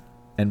dinner,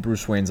 and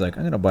Bruce Wayne's like,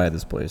 "I'm gonna buy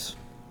this place."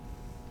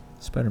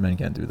 Spider-Man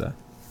can't do that.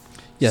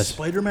 Yes.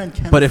 Spider-Man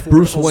can't. But if afford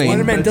Bruce a Wayne-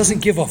 Spider-Man bedroom.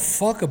 doesn't give a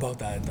fuck about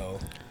that, though.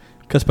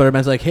 Because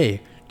Spider-Man's like, hey,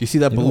 do you see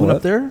that You know balloon what?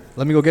 up there?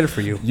 Let me go get it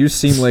for you. You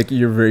seem like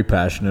you're very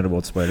passionate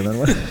about Spider-Man.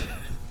 Why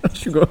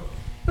don't you go?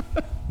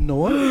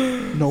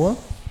 Noah,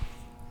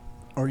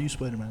 are you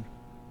Spider-Man?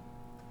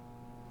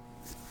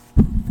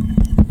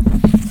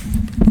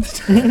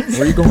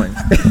 Where are you going?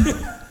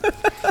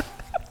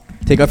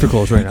 Take off your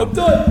clothes right now.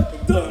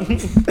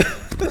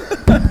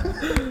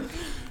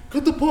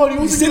 Cut the party.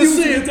 He said he was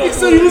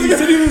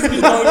going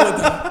to talk about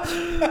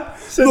that.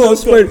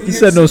 He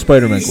said no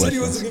Spider-Man He said he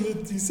questions. wasn't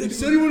going to. He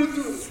said he wouldn't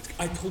do it.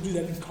 I told you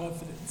that in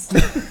confidence.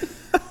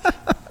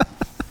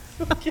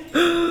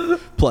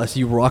 Plus,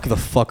 you rock the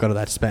fuck out of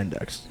that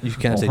spandex. You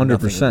can't say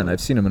nothing. 100%. I've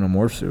seen him in a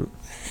morph suit.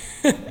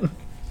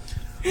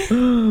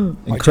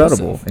 Why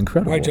Incredible, Joseph?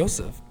 incredible. Why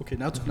Joseph? Okay,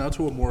 now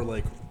to a more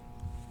like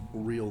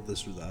real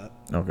this or that.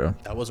 Okay.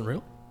 That wasn't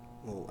real?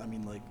 Well, I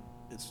mean like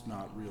it's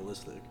not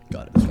realistic.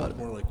 Got it, It's got it.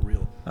 more like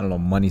real. I don't know.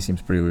 Money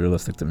seems pretty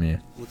realistic to me.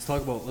 Let's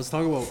talk about a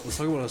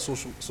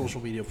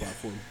social media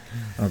platform.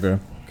 Okay.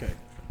 Okay,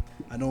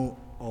 I know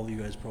all of you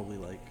guys probably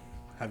like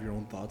have your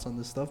own thoughts on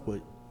this stuff, but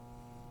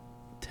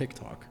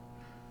TikTok,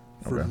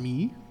 for Okay.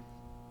 me,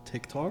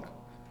 TikTok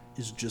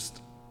is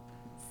just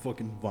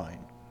fucking Vine.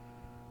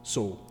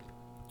 So,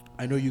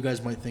 I know you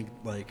guys might think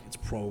like it's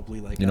probably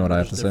like You know what I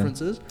have to say?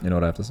 differences. You know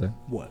what I have to say?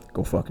 What?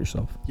 Go fuck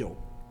yourself. Yo.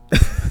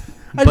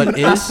 I But didn't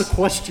even ask is- the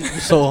question.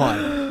 So hot.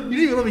 You didn't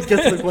even let me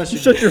get to the question.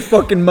 Shut your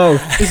fucking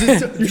mouth. Is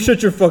it You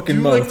shut your do fucking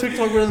you mouth. like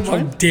TikTok better than How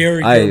Vine? dare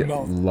you? I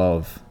mouth.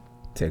 love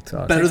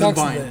TikTok. Better than TikTok's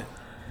Vine. lit.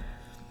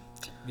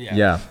 Yeah.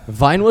 Yeah.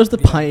 Vine was the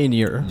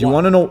pioneer. Do you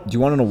want to know? Do you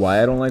want to know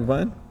why I don't like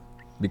Vine?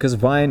 Because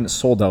Vine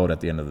sold out at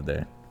the end of the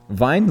day.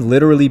 Vine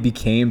literally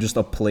became just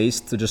a place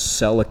to just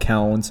sell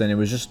accounts, and it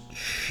was just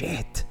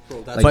shit.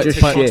 Bro, Like, but,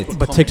 just but, shit.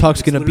 but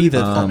TikTok's gonna be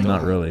the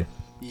Not really.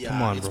 Yeah,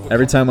 Come on, it's bro.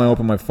 Every time I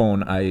open my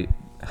phone, I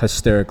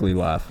hysterically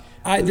laugh.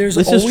 There's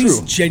This is always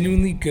true.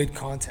 genuinely good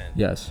content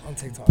Yes. on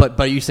TikTok. But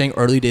are you saying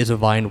early days of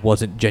Vine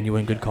wasn't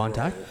genuine good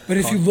contact? But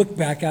if you look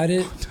back at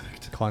it,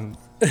 What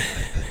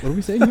are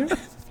we saying here?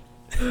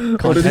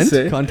 What did he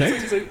say?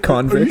 Content. Are you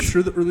Convict.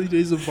 sure the early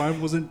days of Vine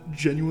wasn't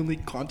genuinely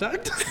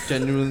contact?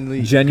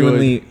 Genuinely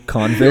Genuinely good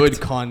convict.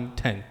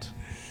 content.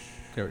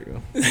 There we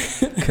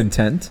go.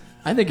 Content.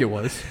 I think it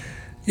was.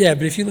 yeah.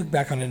 But if you look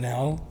back on it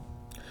now,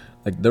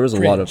 Like there was a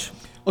lot of. cringe.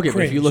 Okay,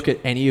 but if you Cringe. look at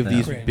any of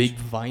these Cringe. big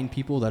Vine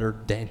people that are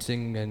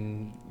dancing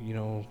and, you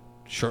know,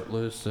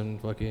 shirtless and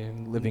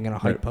fucking living in a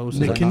hype house, is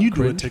Nick, that can not you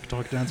do a cringe?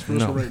 TikTok dance for us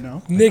No. right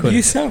now? Nick, couldn't.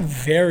 you sound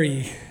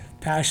very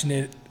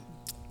passionate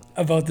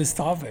about this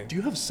topic. Do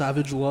you have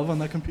Savage Love on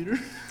that computer?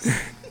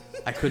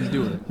 I couldn't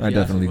do it. I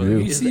definitely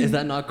do. Is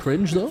that not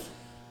cringe though?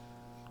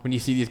 When you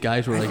see these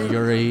guys who are like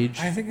your age,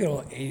 I think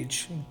it'll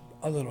age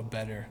a little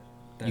better.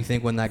 than you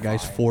think when that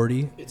guy's Vine.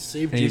 40 It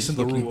saved and he's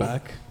Jason looking Derulo.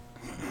 back?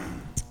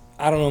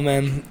 I don't know,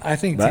 man. I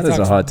think That is a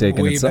TikTok's hot take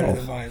in way better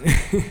itself.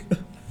 than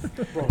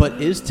Vine.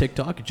 But is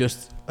TikTok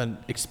just an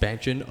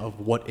expansion of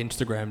what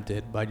Instagram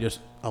did by just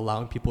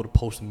allowing people to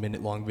post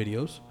minute-long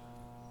videos?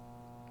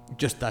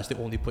 Just that's the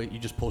only place you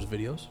just post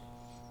videos?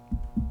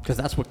 Because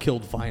that's what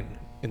killed Vine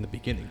in the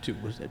beginning too.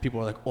 Was that people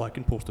were like, "Oh, I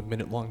can post a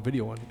minute-long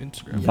video on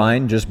Instagram."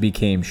 Vine just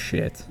became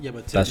shit. Yeah,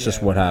 but That's just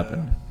yeah, what yeah.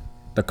 happened.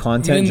 The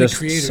content Even just the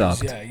creators,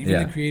 sucked. yeah.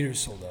 Even the creators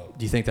sold out.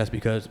 Do you think that's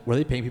because were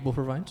they paying people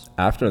for Vines?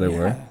 After they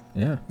were, Yeah.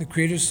 yeah, The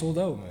creators sold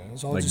out, man. It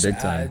was all like just big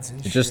time. ads and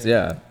It shit. just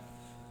yeah,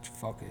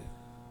 Fuck it.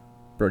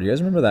 bro. Do you guys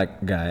remember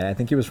that guy? I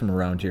think he was from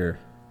around here,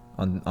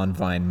 on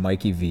Vine,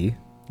 Mikey V.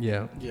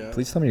 Yeah, yeah.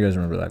 Please tell me you guys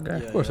remember that guy.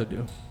 Yeah. of course I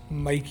do.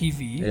 Mikey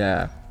V.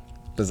 Yeah.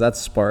 Does that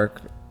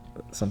spark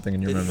something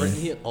in your Wasn't memory?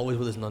 he always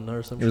with his nunna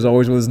or something? He was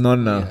always with his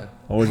nunna. Yeah.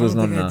 Always I with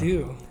don't his think I nunna.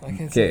 do. I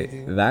can't say I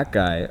Okay, do. that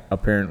guy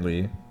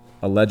apparently,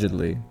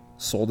 allegedly,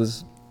 sold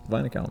his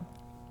Vine account.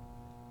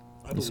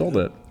 I He believe sold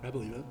it. I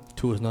believe it.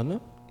 To his nunna?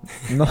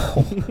 No,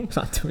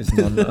 not to his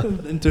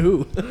nunna. Then to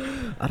who?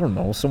 I don't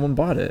know. Someone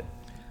bought it.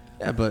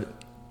 Yeah, but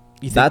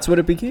you think, That's what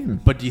it became.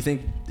 But do you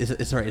think is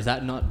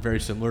that not very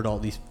similar to all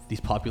these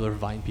popular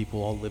Vine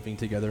people all living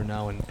together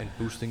now and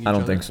boosting each I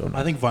don't other? think so. No.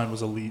 I think Vine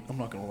was elite. I'm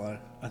not gonna lie.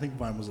 I think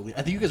Vine was elite.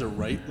 I think you guys are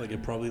right. Like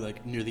it probably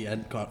like near the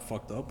end got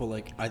fucked up, but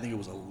like I think it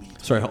was elite.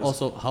 Sorry. It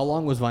was- Also, how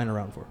long was Vine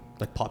around for?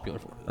 Like popular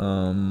for?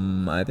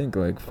 I think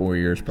like 4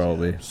 years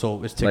probably.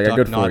 So is Like a TikTok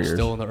good 4 not years.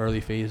 still in the early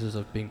phases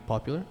of being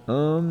popular?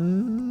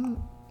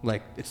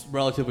 Like it's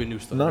relatively new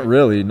stuff. Not right?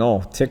 really.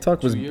 No,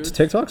 TikTok 2 years?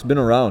 TikTok's been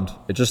around.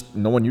 It just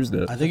no one used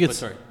it. I think But it's.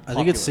 sorry, I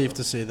think it's popular. safe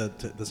to say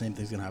that the same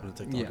thing's gonna happen to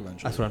TikTok Yeah,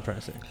 eventually. that's what I'm trying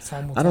to say.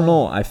 Time will I don't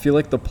tell. know. I feel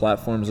like the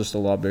platform's just a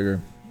lot bigger.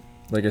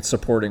 Like it's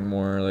supporting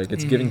more. Like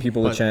it's giving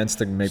people a But chance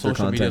to make their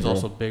Social media content, is grow,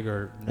 also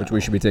bigger, now, which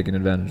we should be taking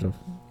advantage of.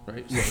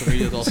 right? Social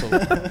media is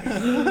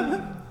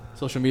also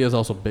social media is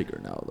also bigger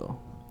now, though.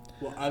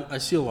 Well, I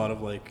see a lot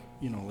of like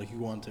like you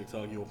go on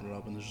TikTok, you open it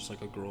up, and there's just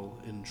like a girl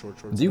in short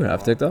shorts. Do you and a have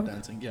bra TikTok?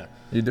 Dancing, yeah,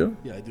 You do?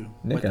 yeah, I do.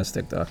 Nick My- has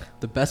TikTok.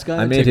 The best guy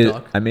I on made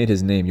TikTok. I made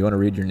his name. You want to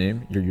read your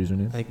name? Your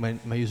username? I think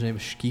my username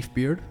is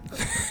Skeefbeard.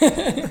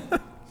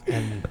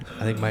 And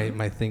I think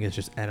my thing is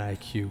just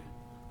NIQ.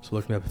 So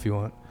look me up if you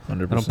want.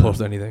 100%. I don't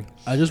post anything.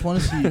 I just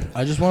want to see.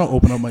 I just want to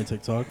open up my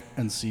TikTok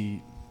and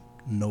see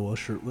Noah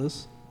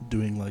shirtless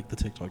doing like the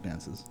TikTok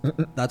dances.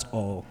 That's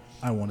all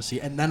I want to see,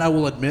 and then I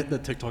will admit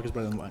that TikTok is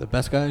better than The Vine.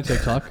 best guy on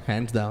TikTok,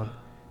 hands down,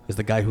 is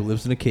the guy who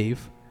lives in a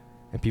cave,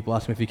 and people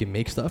ask him if he can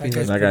make stuff. That He's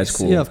guy's like, That guy's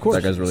pretty cool. Yeah, of course.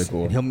 That guy's really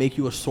cool. and he'll make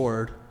you a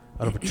sword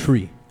out of a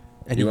tree,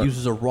 and You he want-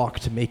 uses a rock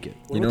to make it.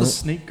 What You about know- the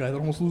snake guy that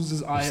almost loses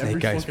his eye Snake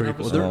every guy's fucking pretty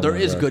cool. episode? There Oh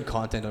my is God. good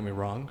content. Don't get me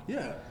wrong,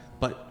 Yeah.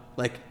 but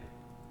like,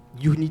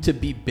 you need to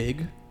be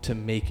big to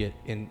make it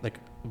in like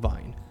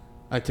Vine,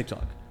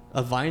 TikTok.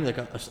 A Vine, like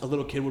a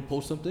little kid would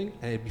post something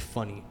and it'd be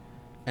funny,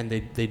 and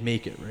they'd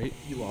make it right.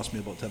 You lost me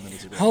about 10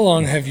 minutes ago. How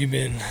long have you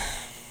been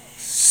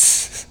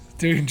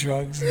doing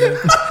drugs? Nick?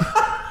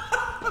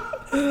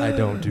 I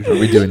don't do Are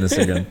we doing this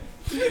again?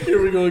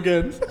 Here we go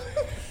again.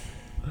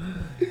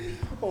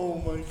 Oh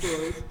my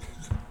god.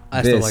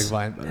 I still This like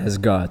Vine better. has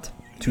got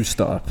to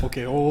stop.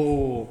 Okay.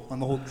 Oh, on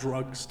the whole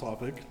drugs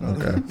topic. Now,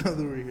 Okay. now that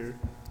we're here,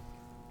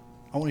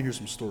 I want to hear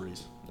some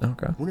stories.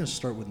 Okay. We're gonna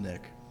start with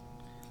Nick.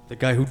 The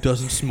guy who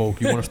doesn't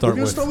smoke. You want to We're start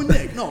gonna with? start with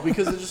Nick. No,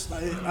 because it's just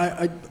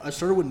I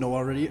started with Noah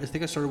already. I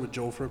think I started with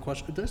Joe for a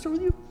question. Did I start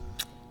with you?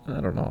 I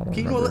don't know. I don't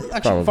Okay, you know remember. what?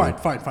 Actually,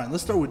 Probably. fine.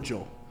 Let's start with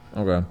Joe.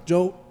 Okay.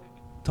 Joe,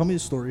 tell me a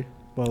story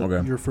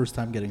about your first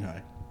time getting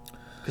high.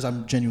 Because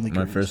I'm genuinely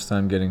curious. My first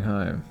time getting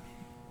high. Do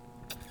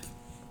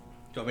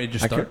you want me to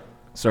just start?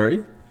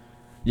 Sorry?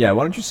 Yeah,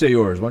 why don't you say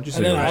yours? Why don't you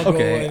say yours?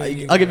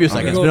 Okay, I'll give you a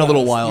second. It's been a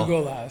little while. You go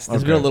last.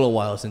 It's been a little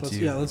while since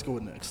let's go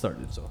with Nick.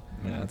 started. So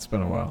Yeah, it's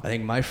been a while. I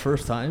think my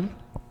first time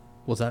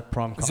was at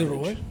prom Is it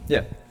cottage. Roy?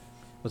 Yeah.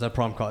 Was at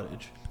prom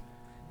cottage,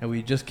 and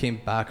we just came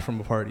back from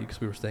a party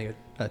because we were staying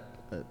at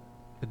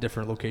a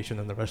different location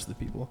than the rest of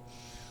the people.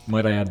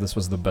 Might I add, this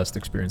was the best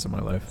experience of my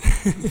life.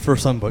 For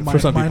some Mine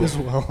people. as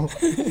well.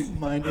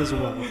 Mine as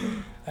well.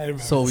 I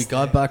remember So we this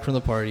got day. back from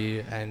the party,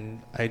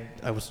 and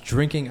I was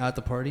drinking at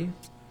the party,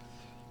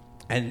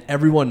 and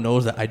everyone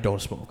knows that I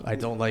don't smoke. I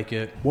don't like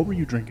it. What were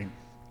you drinking?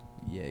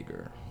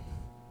 Jaeger,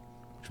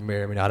 which may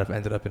or may not have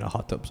ended up in a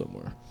hot tub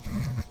somewhere.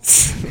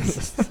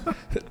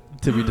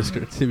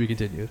 to be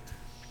continued.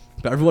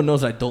 But everyone knows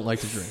that I don't like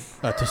to drink,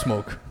 to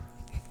smoke.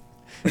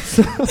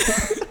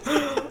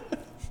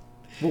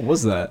 What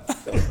was that?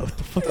 What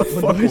the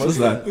fuck was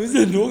that? What was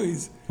the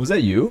noise? Was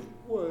that you?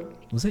 What?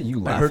 Was that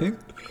you I heard- laughing?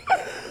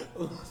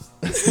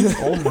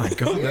 Oh my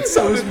god, that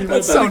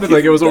sounded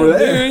like it was over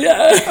there. Yeah.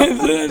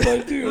 That's my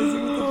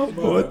dude.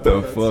 What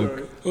the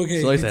fuck?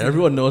 Okay. So like I said,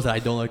 everyone knows that I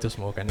don't like to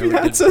smoke. I never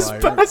That's did us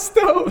prior. passed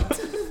out.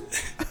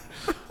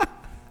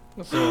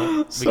 So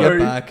we Sorry.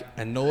 get back,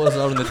 and Noah's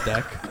out on the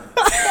deck,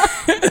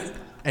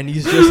 and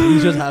he's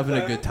just having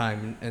a good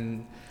time.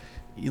 And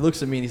he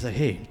looks at me and he's like,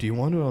 "Hey, do you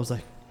want to?" I was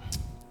like,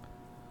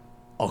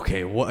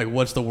 "Okay,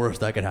 what's the worst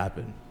that could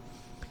happen?"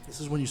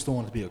 This is when you still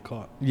want to be a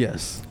cop.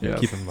 Yes. Yeah.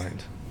 Keep in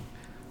mind,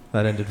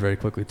 that ended very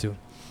quickly too.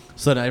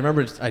 So then I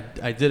remember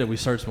I did it. We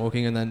started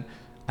smoking, and then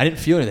I didn't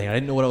feel anything. I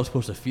didn't know what I was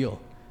supposed to feel.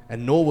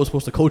 And Noah was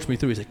supposed to coach me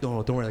through. He's like,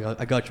 "No, don't worry.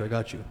 I got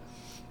you."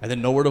 And then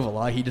no word of a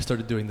lie, he just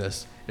started doing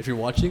this. If you're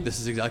watching,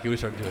 this is exactly what he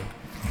started doing.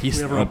 He We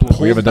have a-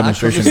 pulled we have a back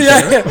from demonstration. his Yeah.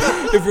 chair,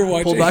 If you're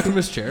watching. pulled back from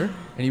his chair,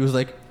 and he was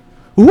like,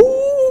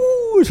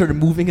 "Ooh!" He started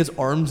moving his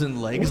arms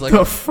and legs What like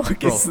the fuck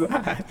bro. is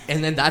that?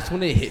 And then that's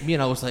when it hit me,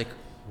 and I was like,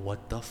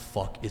 "What the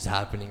fuck is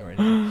happening right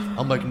now?"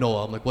 I'm like,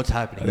 "Noah," I'm like, "What's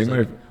happening?" I think He's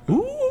like,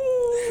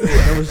 "Ooh!"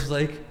 And I was just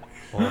like,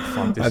 "Oh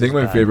fuck!" This I think is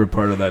my bad. favorite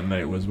part of that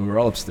night was we were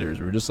all upstairs.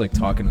 We were just like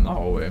talking in the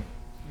hallway.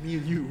 Me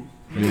and you.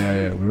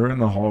 Yeah, we were in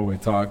the hallway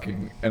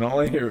talking, and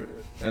all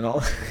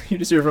you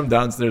just hear from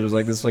downstairs was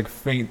like this like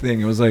faint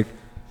thing. It was like,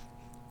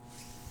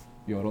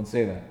 "Yo, don't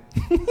say that."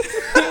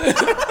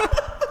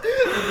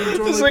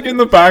 Just like in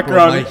the Bro,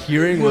 background. my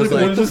hearing was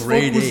like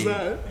grade was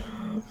A.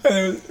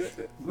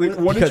 that? Like,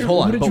 what did Because you? hold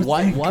what on, did but you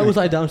why think? was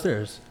I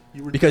downstairs?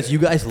 You were Because you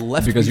guys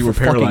left Because me you were for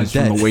fucking paralyzed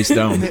dead. from the waist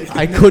down.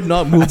 I could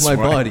not move That's my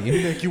why. body.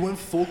 Nick, you went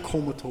full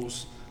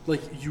comatose.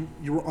 Like you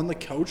were on the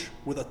couch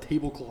with a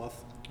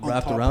tablecloth on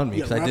Wrapped top. around me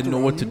Yeah, because I wrapped didn't know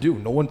what around to you. do.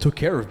 No one took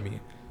care of me.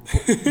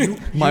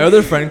 My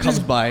other friend comes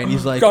by and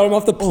he's like, Got him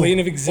off the plane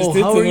of existence,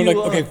 how and are they're you,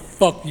 like, "Okay,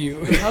 fuck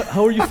you.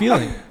 how are you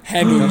feeling?"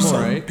 Handle I'm yourself,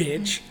 alright.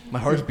 bitch." My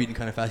heart's beating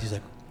kind of fast. He's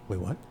like, "Wait,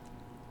 what?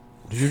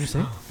 What did you just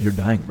say?" You're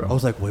dying, bro. I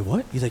was like, "Wait,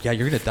 what?" He's like, "Yeah,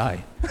 you're gonna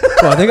die."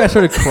 Bro, I think I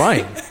started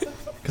crying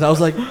because I was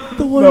like,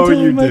 "The one No,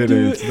 time you I do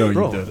didn't. it." No, you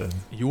Bro, didn't.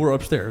 You were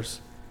upstairs,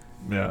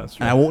 Yeah, that's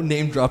and I won't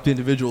name drop the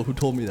individual who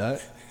told me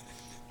that.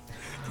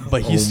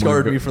 But he Oh my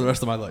scarred God. me for the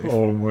rest of my life.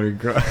 Oh my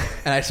god.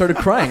 And I started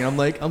crying. And I'm not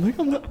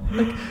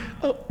like,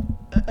 oh,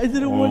 I did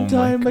it Oh one my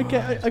time. I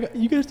God. can't,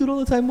 you guys do it all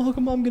the time. How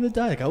come I'm gonna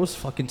die? Like I was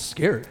fucking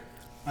scared.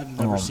 I've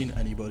never Oh. seen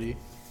anybody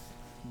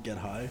get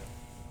high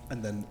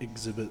and then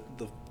exhibit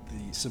the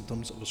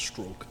symptoms of a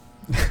stroke.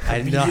 I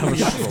did not have a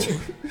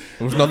stroke.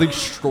 There was nothing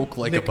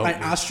stroke-like Nick, about I me.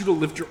 asked you to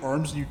lift your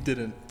arms and you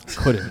didn't.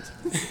 Couldn't.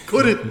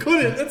 Couldn't.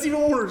 That's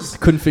even worse.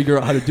 Couldn't figure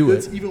out how to do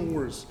That's it. even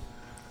worse.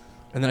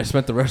 And then I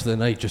spent the rest of the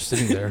night just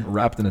sitting there,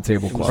 Wrapped in a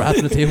tablecloth. wrapped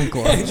in a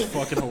tablecloth. It's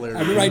fucking I hilarious.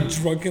 remember I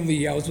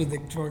drunkenly, I was with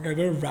Nick drunk. I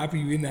remember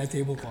wrapping you in that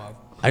tablecloth.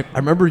 I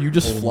remember you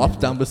just flopped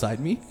down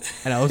beside me,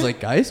 and I was like,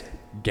 guys,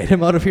 get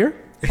him out of here,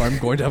 or I'm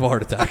going to have a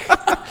heart attack.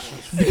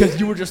 Because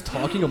you were just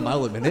talking a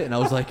mile a minute, and I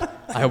was like,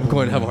 I'm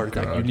going to have a heart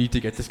attack. You need to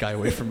get this guy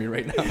away from me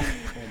right now.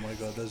 Oh my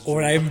god, that's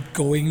Or I'm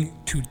going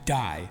to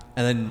die.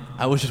 And then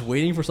I was just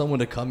waiting for someone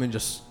to come and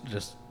just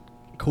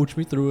coach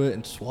me through it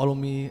and swaddle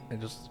me and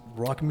just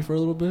rock me for a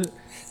little bit.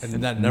 And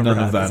then that never None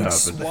of happened. that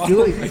happened. I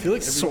feel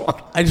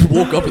like I just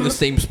woke up in the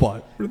same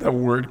spot. Where did that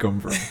word come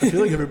from? I feel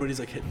like everybody's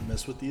like hit and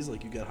miss with these.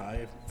 Like you get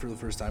high for the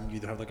first time, you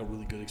either have like a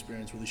really good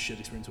experience, really shit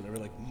experience, whatever.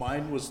 Like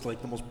mine was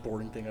like the most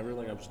boring thing ever.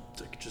 Like I was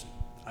like just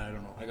I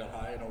don't know. I got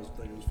high and I was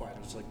like it was fine.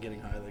 It was like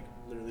getting high, like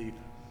literally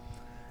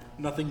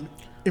nothing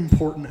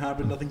important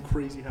happened, nothing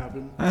crazy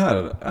happened. I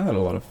had a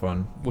lot of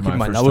fun. Well, My keep in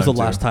mind, first that was the time,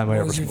 last too. time I What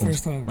ever was your smoked.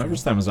 first time? My Joe?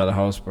 first time was at a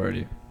house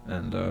party,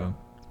 and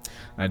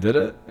I did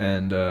it,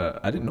 and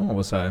I didn't know I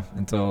was high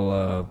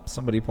until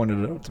somebody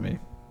pointed it out to me.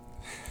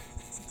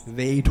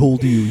 They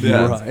told you you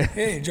Yeah. were high.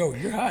 Hey, Joe,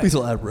 you're high. Please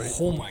elaborate.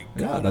 Oh my god.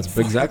 Yeah, that's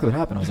exactly what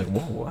happened. I was like,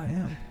 whoa, I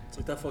am. It's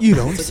like that fucking. You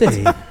don't it's like,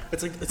 say.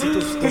 It's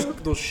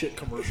like those shit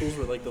commercials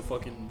where like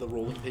the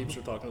rolling tapes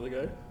are talking to the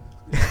guy.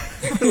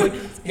 Like,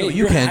 Hey, You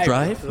you're can't high,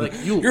 drive. they're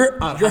like you. You're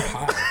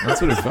high.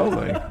 That's what it felt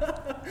like.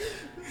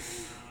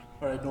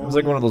 All right, no. It was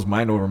like one of those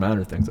mind over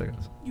matter things, I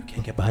guess. You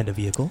can't get behind a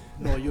vehicle.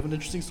 No, you have an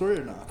interesting story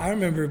or not? I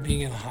remember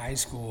being in high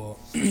school.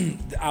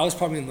 I was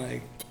probably in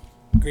like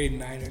grade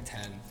 9 or 10.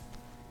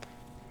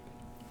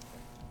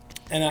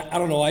 And I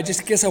don't know, I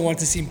just guess I wanted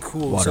to seem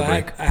cool. Water So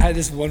break. I had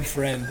this one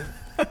friend.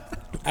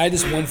 I had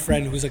this one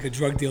friend who was like a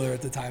drug dealer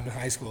at the time in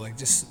high school, like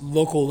just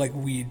local like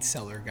weed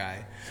seller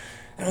guy.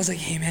 And I was like,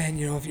 hey man,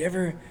 you know, if you're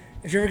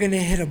ever gonna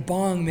hit a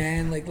bong,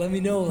 man, like let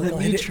me know. Like, Let I'll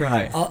me hit it.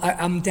 try.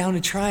 I'm down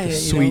to try it.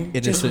 Sweet, you know,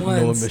 just innocent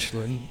Noah once.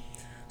 Michelin.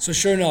 So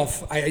sure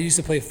enough, I used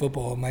to play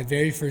football. My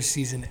very first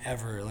season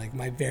ever, like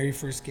my very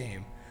first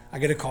game, I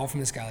get a call from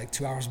this guy like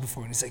 2 hours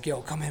before, and he's like,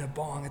 "Yo, come hit a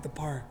bong at the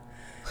park."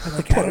 I'm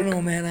like, "I don't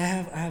know, man. I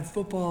have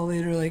football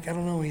later. Like, I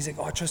don't know." He's like,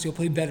 "Oh, I trust you'll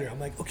play better." I'm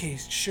like, "Okay,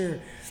 sure."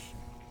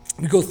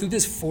 We go through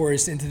this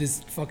forest into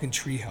this fucking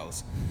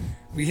treehouse.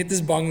 We hit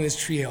this bong in this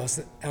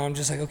treehouse, and I'm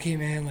just like, "Okay,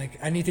 man. Like,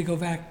 I need to go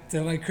back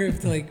to my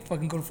crib to like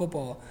fucking go to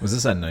football." Was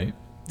this at night?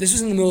 This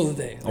was in the middle of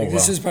the day. Like, Oh,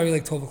 this wow. was probably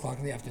like 12 o'clock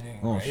in the afternoon.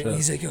 Oh, right? shit. And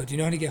he's like, yo, do you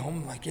know how to get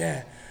home? I'm like,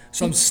 yeah.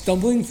 So I'm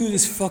stumbling through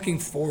this fucking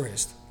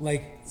forest,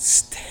 like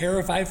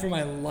terrified for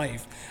my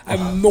life. I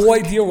have no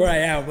idea where I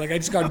am. Like, I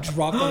just got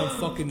dropped on a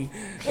fucking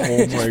Oh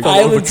my God.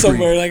 island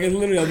somewhere. Like, I'm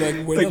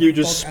like, where Like the you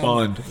just fuck am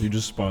I? spawned. You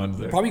just spawned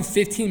there. Probably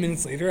 15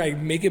 minutes later, I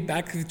make it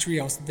back to the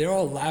treehouse. They're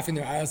all laughing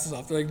their asses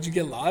off. They're like, did you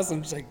get lost?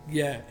 I'm just like,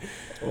 yeah.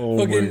 Oh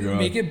my Fucking God.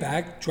 make it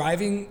back,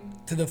 driving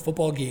to the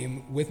football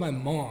game with my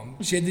mom.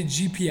 She had the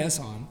GPS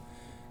on.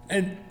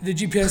 And the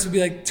GPS would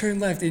be like, turn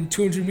left in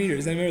 200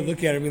 meters. I remember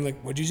looking at her and being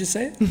like, what'd you just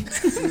say?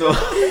 No.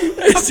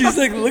 And she's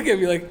like, look at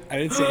me like, I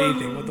didn't say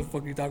anything. What the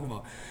fuck are you talking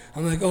about?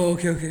 I'm like, oh,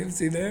 okay.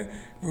 See there?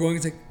 We're going,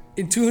 it's like,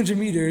 in 200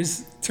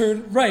 meters,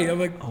 turn right. I'm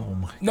like, Oh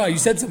my. no, you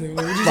said something.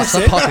 What did you just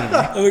Stop say? talking to me.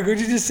 I'm like,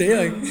 what'd you just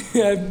say? Like,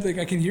 I'm like,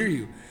 I can hear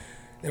you.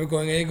 Then we're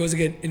going, and it goes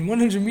again, in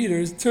 100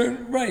 meters,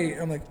 turn right.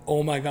 I'm like,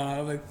 oh my God.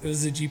 I'm like,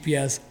 this is a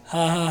GPS.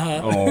 Ha ha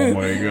ha. Oh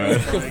my God.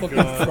 Like a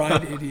fucking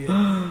fried idiot.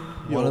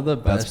 One of the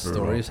That's best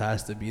brutal. stories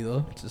has to be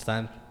though. It's this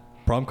time,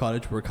 prom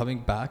cottage. We're coming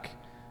back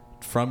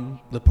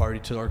from the party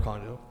to our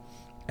condo,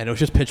 and it was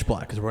just pitch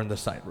black because we're on the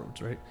side roads,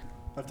 right?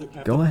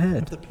 Go ahead. I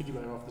have to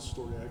piggyback off this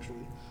story,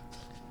 actually.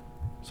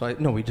 So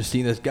we just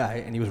seen this guy,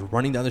 and he was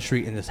running down the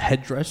street in this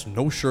headdress,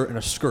 no shirt, and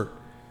a skirt.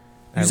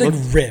 He And was I like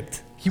looked-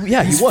 ripped. he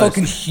he's was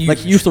fucking huge. Like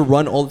he used to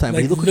run all the time,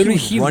 Like, but he looked like literally,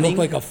 he was running.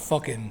 looked like a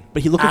fucking.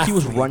 But he looked like he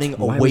was athlete. running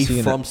Why was away he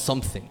in from it?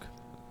 something.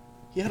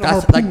 He had a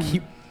That's harpoon.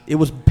 like it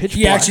was pitch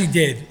He black. actually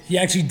did. He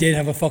actually did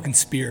have a fucking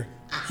spear.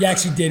 He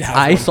actually did have.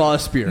 I one. saw a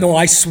spear. No,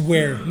 I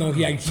swear. No,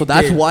 he. So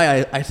that's did.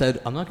 why I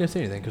said I'm not gonna say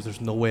anything because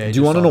there's no way. Do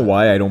you want to know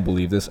why I don't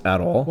believe this at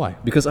all? Why?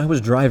 Because I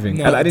was driving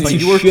No, and I didn't But see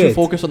you were too shit.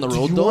 focused on the Do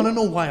road, you though. want to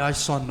know why I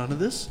saw none of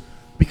this?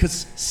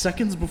 Because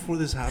seconds before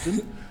this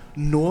happened,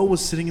 Noah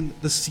was sitting in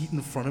the seat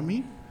in front of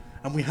me,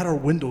 and we had our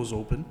windows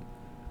open,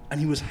 and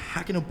he was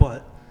hacking a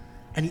butt,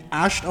 and he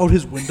ashed out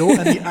his window,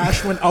 and the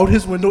ash went out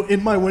his window,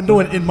 in my window,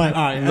 and in my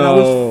eye, and I No.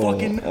 was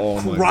fucking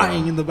Oh my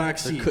crying God. in the back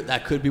seat.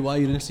 That could be why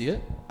you didn't see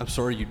it. I'm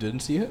sorry you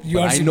didn't see it. You But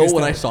I honestly know missed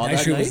what out. I saw That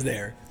that shit night. was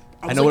there.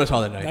 I know what I saw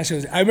that night. That shit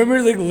was. I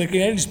remember like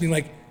looking at it and just being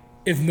like,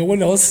 if no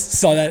one else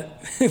saw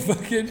that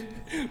fucking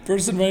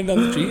person running down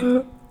the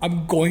street,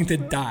 I'm going to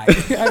die.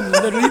 I'm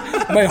literally,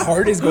 my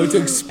heart is going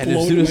to explode. And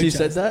as soon in as my he chest.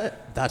 said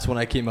that, that's when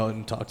I came out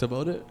and talked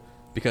about it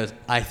because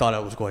I thought I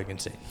was going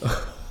insane.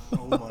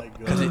 Oh my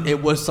Because god!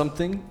 it was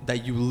something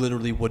that you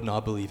literally would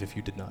not believe if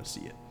you did not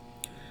see it.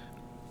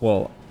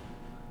 Well,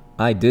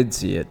 I did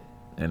see it,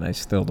 and I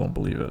still don't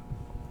believe it.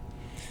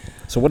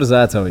 So what does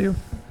that tell you?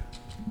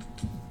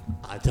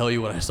 I tell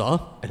you what I saw,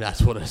 and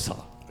that's what I saw.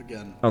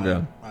 Again,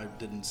 Okay. I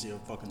didn't see a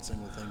fucking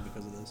single thing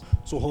because of this.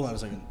 So hold on a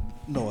second.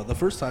 Noah, the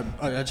first time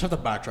I just have to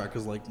backtrack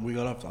because like we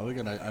got off topic,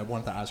 and I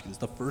wanted to ask you this.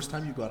 The first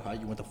time you got high,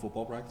 you went to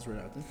football practice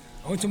right after.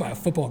 I went to my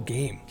football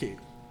game.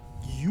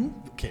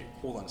 Okay,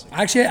 hold on a second.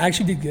 I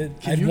actually did good.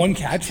 I had one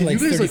catch for can like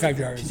you guys, 35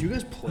 yards. Can you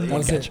guys play That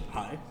was it.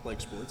 high like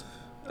sports?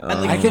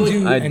 I can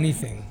do I-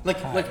 anything.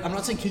 Like I'm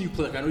not saying can you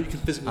play. Like I know you can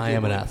physically. I play,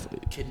 am but, an like,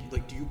 athlete. Can you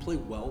do you play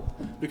well?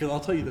 Because I'll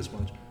tell you this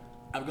much.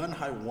 I've gotten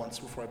high once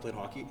before I played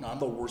hockey. Now I'm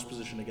the worst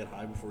position to get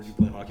high before you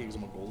play hockey because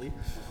I'm a goalie.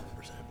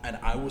 And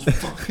I was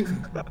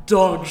fucking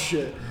dog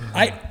shit.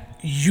 I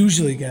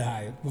usually get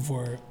high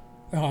before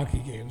the hockey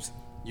games.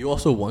 You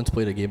also once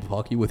played a game of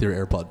hockey with your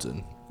AirPods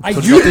in. I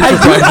usually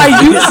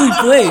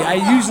play.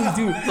 I usually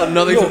do.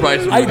 Nothing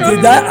surprises me. I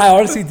did that. I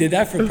honestly did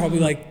that for probably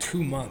like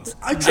 2 months.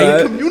 I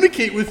can't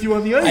communicate with you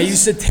on the ice. I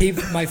used to tape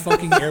my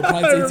fucking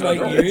AirPods into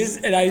my ears,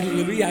 and I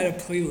literally had a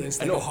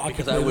playlist, like a hockey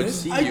because I would playlist.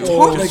 see I you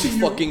talked just to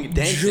you fucking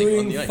dancing on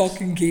during the ice.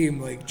 fucking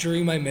game, like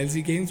during my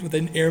Menzie games, with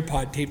an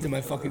AirPod taped in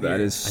my fucking That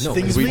ear. is I know,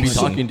 Things because we'd be make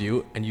sense. talking to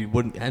you, and you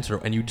wouldn't answer,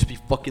 and you'd just be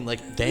fucking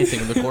like dancing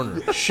in the corner.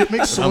 Shit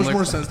makes so I'm much like-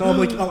 more sense now. I'm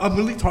like, I'm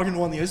literally talking to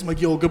him on the ice. I'm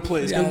like, yo, good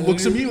play. This Yeah, guy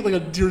looks at me with like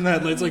a deer in the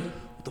headlights. Like,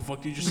 what the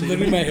fuck did you just say? to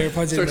Literally, me? my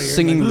AirPods in Start my ear.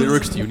 singing like,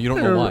 lyrics to you, and you don't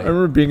I know remember, why. I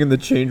remember being in the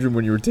change room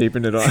when you were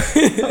taping it on. I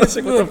was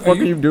like, what the fuck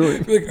are you doing?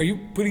 Like, are you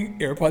putting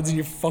AirPods in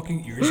your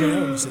fucking ears right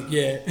now? I'm just like,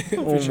 yeah.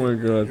 Oh my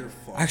god. You're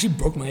fucked. I actually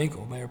broke my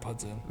ankle. My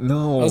AirPods in.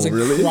 No, I was like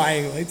really?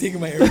 crying, like taking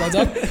my AirPods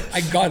off.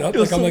 I got up,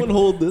 like I'm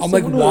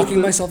like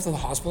walking myself to the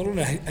hospital,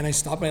 and I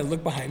stop and I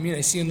look behind me and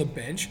I see on the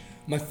bench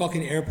my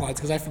fucking AirPods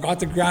because I forgot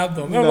to grab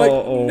them. And I'm like,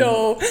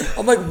 no.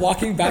 I'm like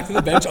walking back to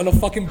the bench on a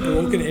fucking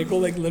broken ankle,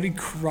 like literally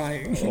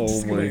crying.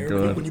 Oh my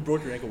god. When you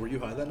broke your ankle, were you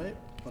high that night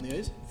on the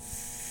ice?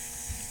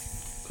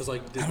 Because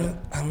like,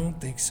 I don't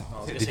think so.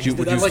 did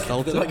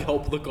that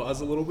help the cause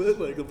a little bit,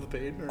 like of the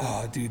pain? Or?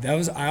 Oh, dude,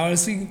 I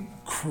honestly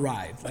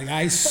cried. Like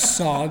I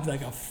sobbed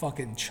like a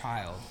fucking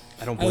child.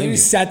 I don't I blame literally you.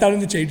 sat down in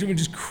the change room and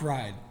just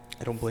cried.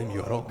 I don't blame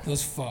you at all. It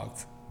was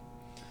fucked.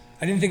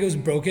 I didn't think it was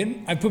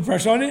broken. I put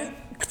pressure on it.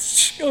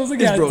 I was like,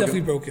 It's yeah, it's broken.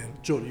 definitely broken.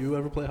 Joe, do you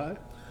ever play high?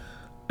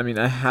 I mean,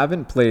 I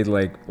haven't played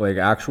like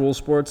actual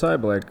sports high,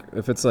 but like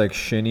if it's like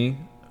shinny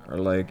or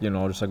like, you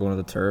know, just like going to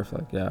the turf,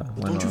 like yeah,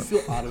 why Don't not? you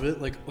feel out of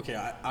it? Like, okay,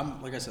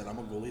 I'm like I said, I'm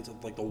a goalie. It's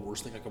like the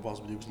worst thing I could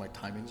possibly do because my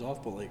timing's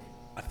off. But like,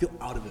 I feel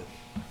out of it.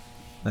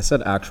 I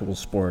said actual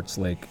sports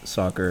like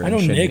soccer I and know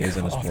shinny Nick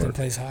isn't a often sport.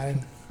 plays high.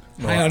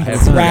 No, High on I have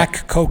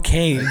crack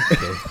cocaine.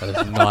 Okay,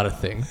 that is not a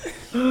thing.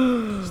 Stop,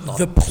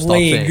 The stop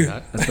plague. saying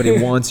that. That's what he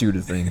wants you to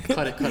think.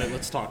 Cut it.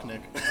 Let's talk,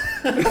 Nick.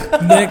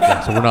 Nick,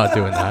 So we're not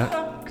doing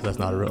that because that's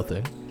not a real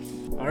thing.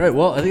 All right.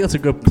 Well, I think that's a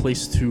good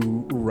place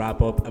to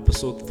wrap up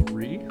episode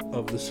 3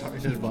 of the Sorry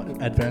in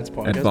Advance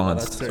podcast.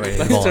 Advanced. That's, Sorry,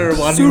 that's advanced.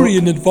 terrible. I don't sorry know-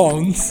 in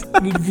advance.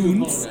 In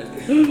advance.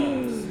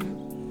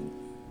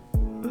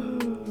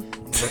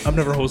 I'm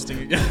never hosting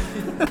again.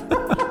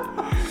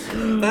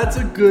 That's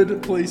a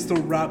good place to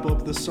wrap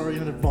up the Sorry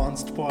in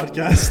Advanced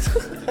podcast.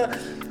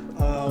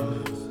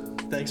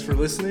 Thanks for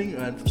listening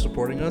and for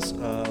supporting us.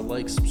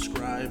 Like,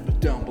 subscribe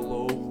down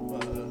below.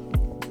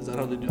 Is that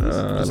how they do this?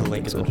 There's a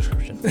link in the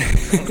description.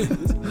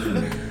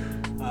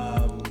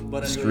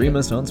 But anyway, Stream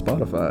us on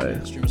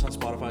Spotify. Stream us on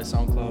Spotify,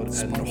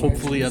 SoundCloud, and Spotify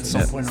hopefully at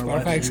some exclusive. point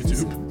our live Spotify on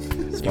exclusive.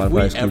 YouTube. If Spotify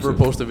we exclusive. ever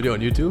post a video on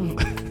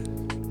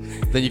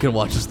YouTube, then you can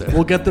watch us there.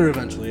 We'll get there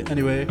eventually.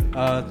 Anyway,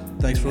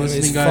 thanks for Anyways,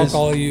 listening, guys. fuck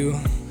all of you.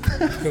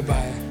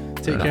 Goodbye.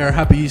 Take care.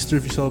 Happy Easter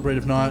if you celebrate.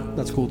 If not,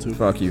 that's cool too.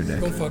 Fuck you, Nick.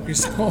 Go fuck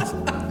yourself.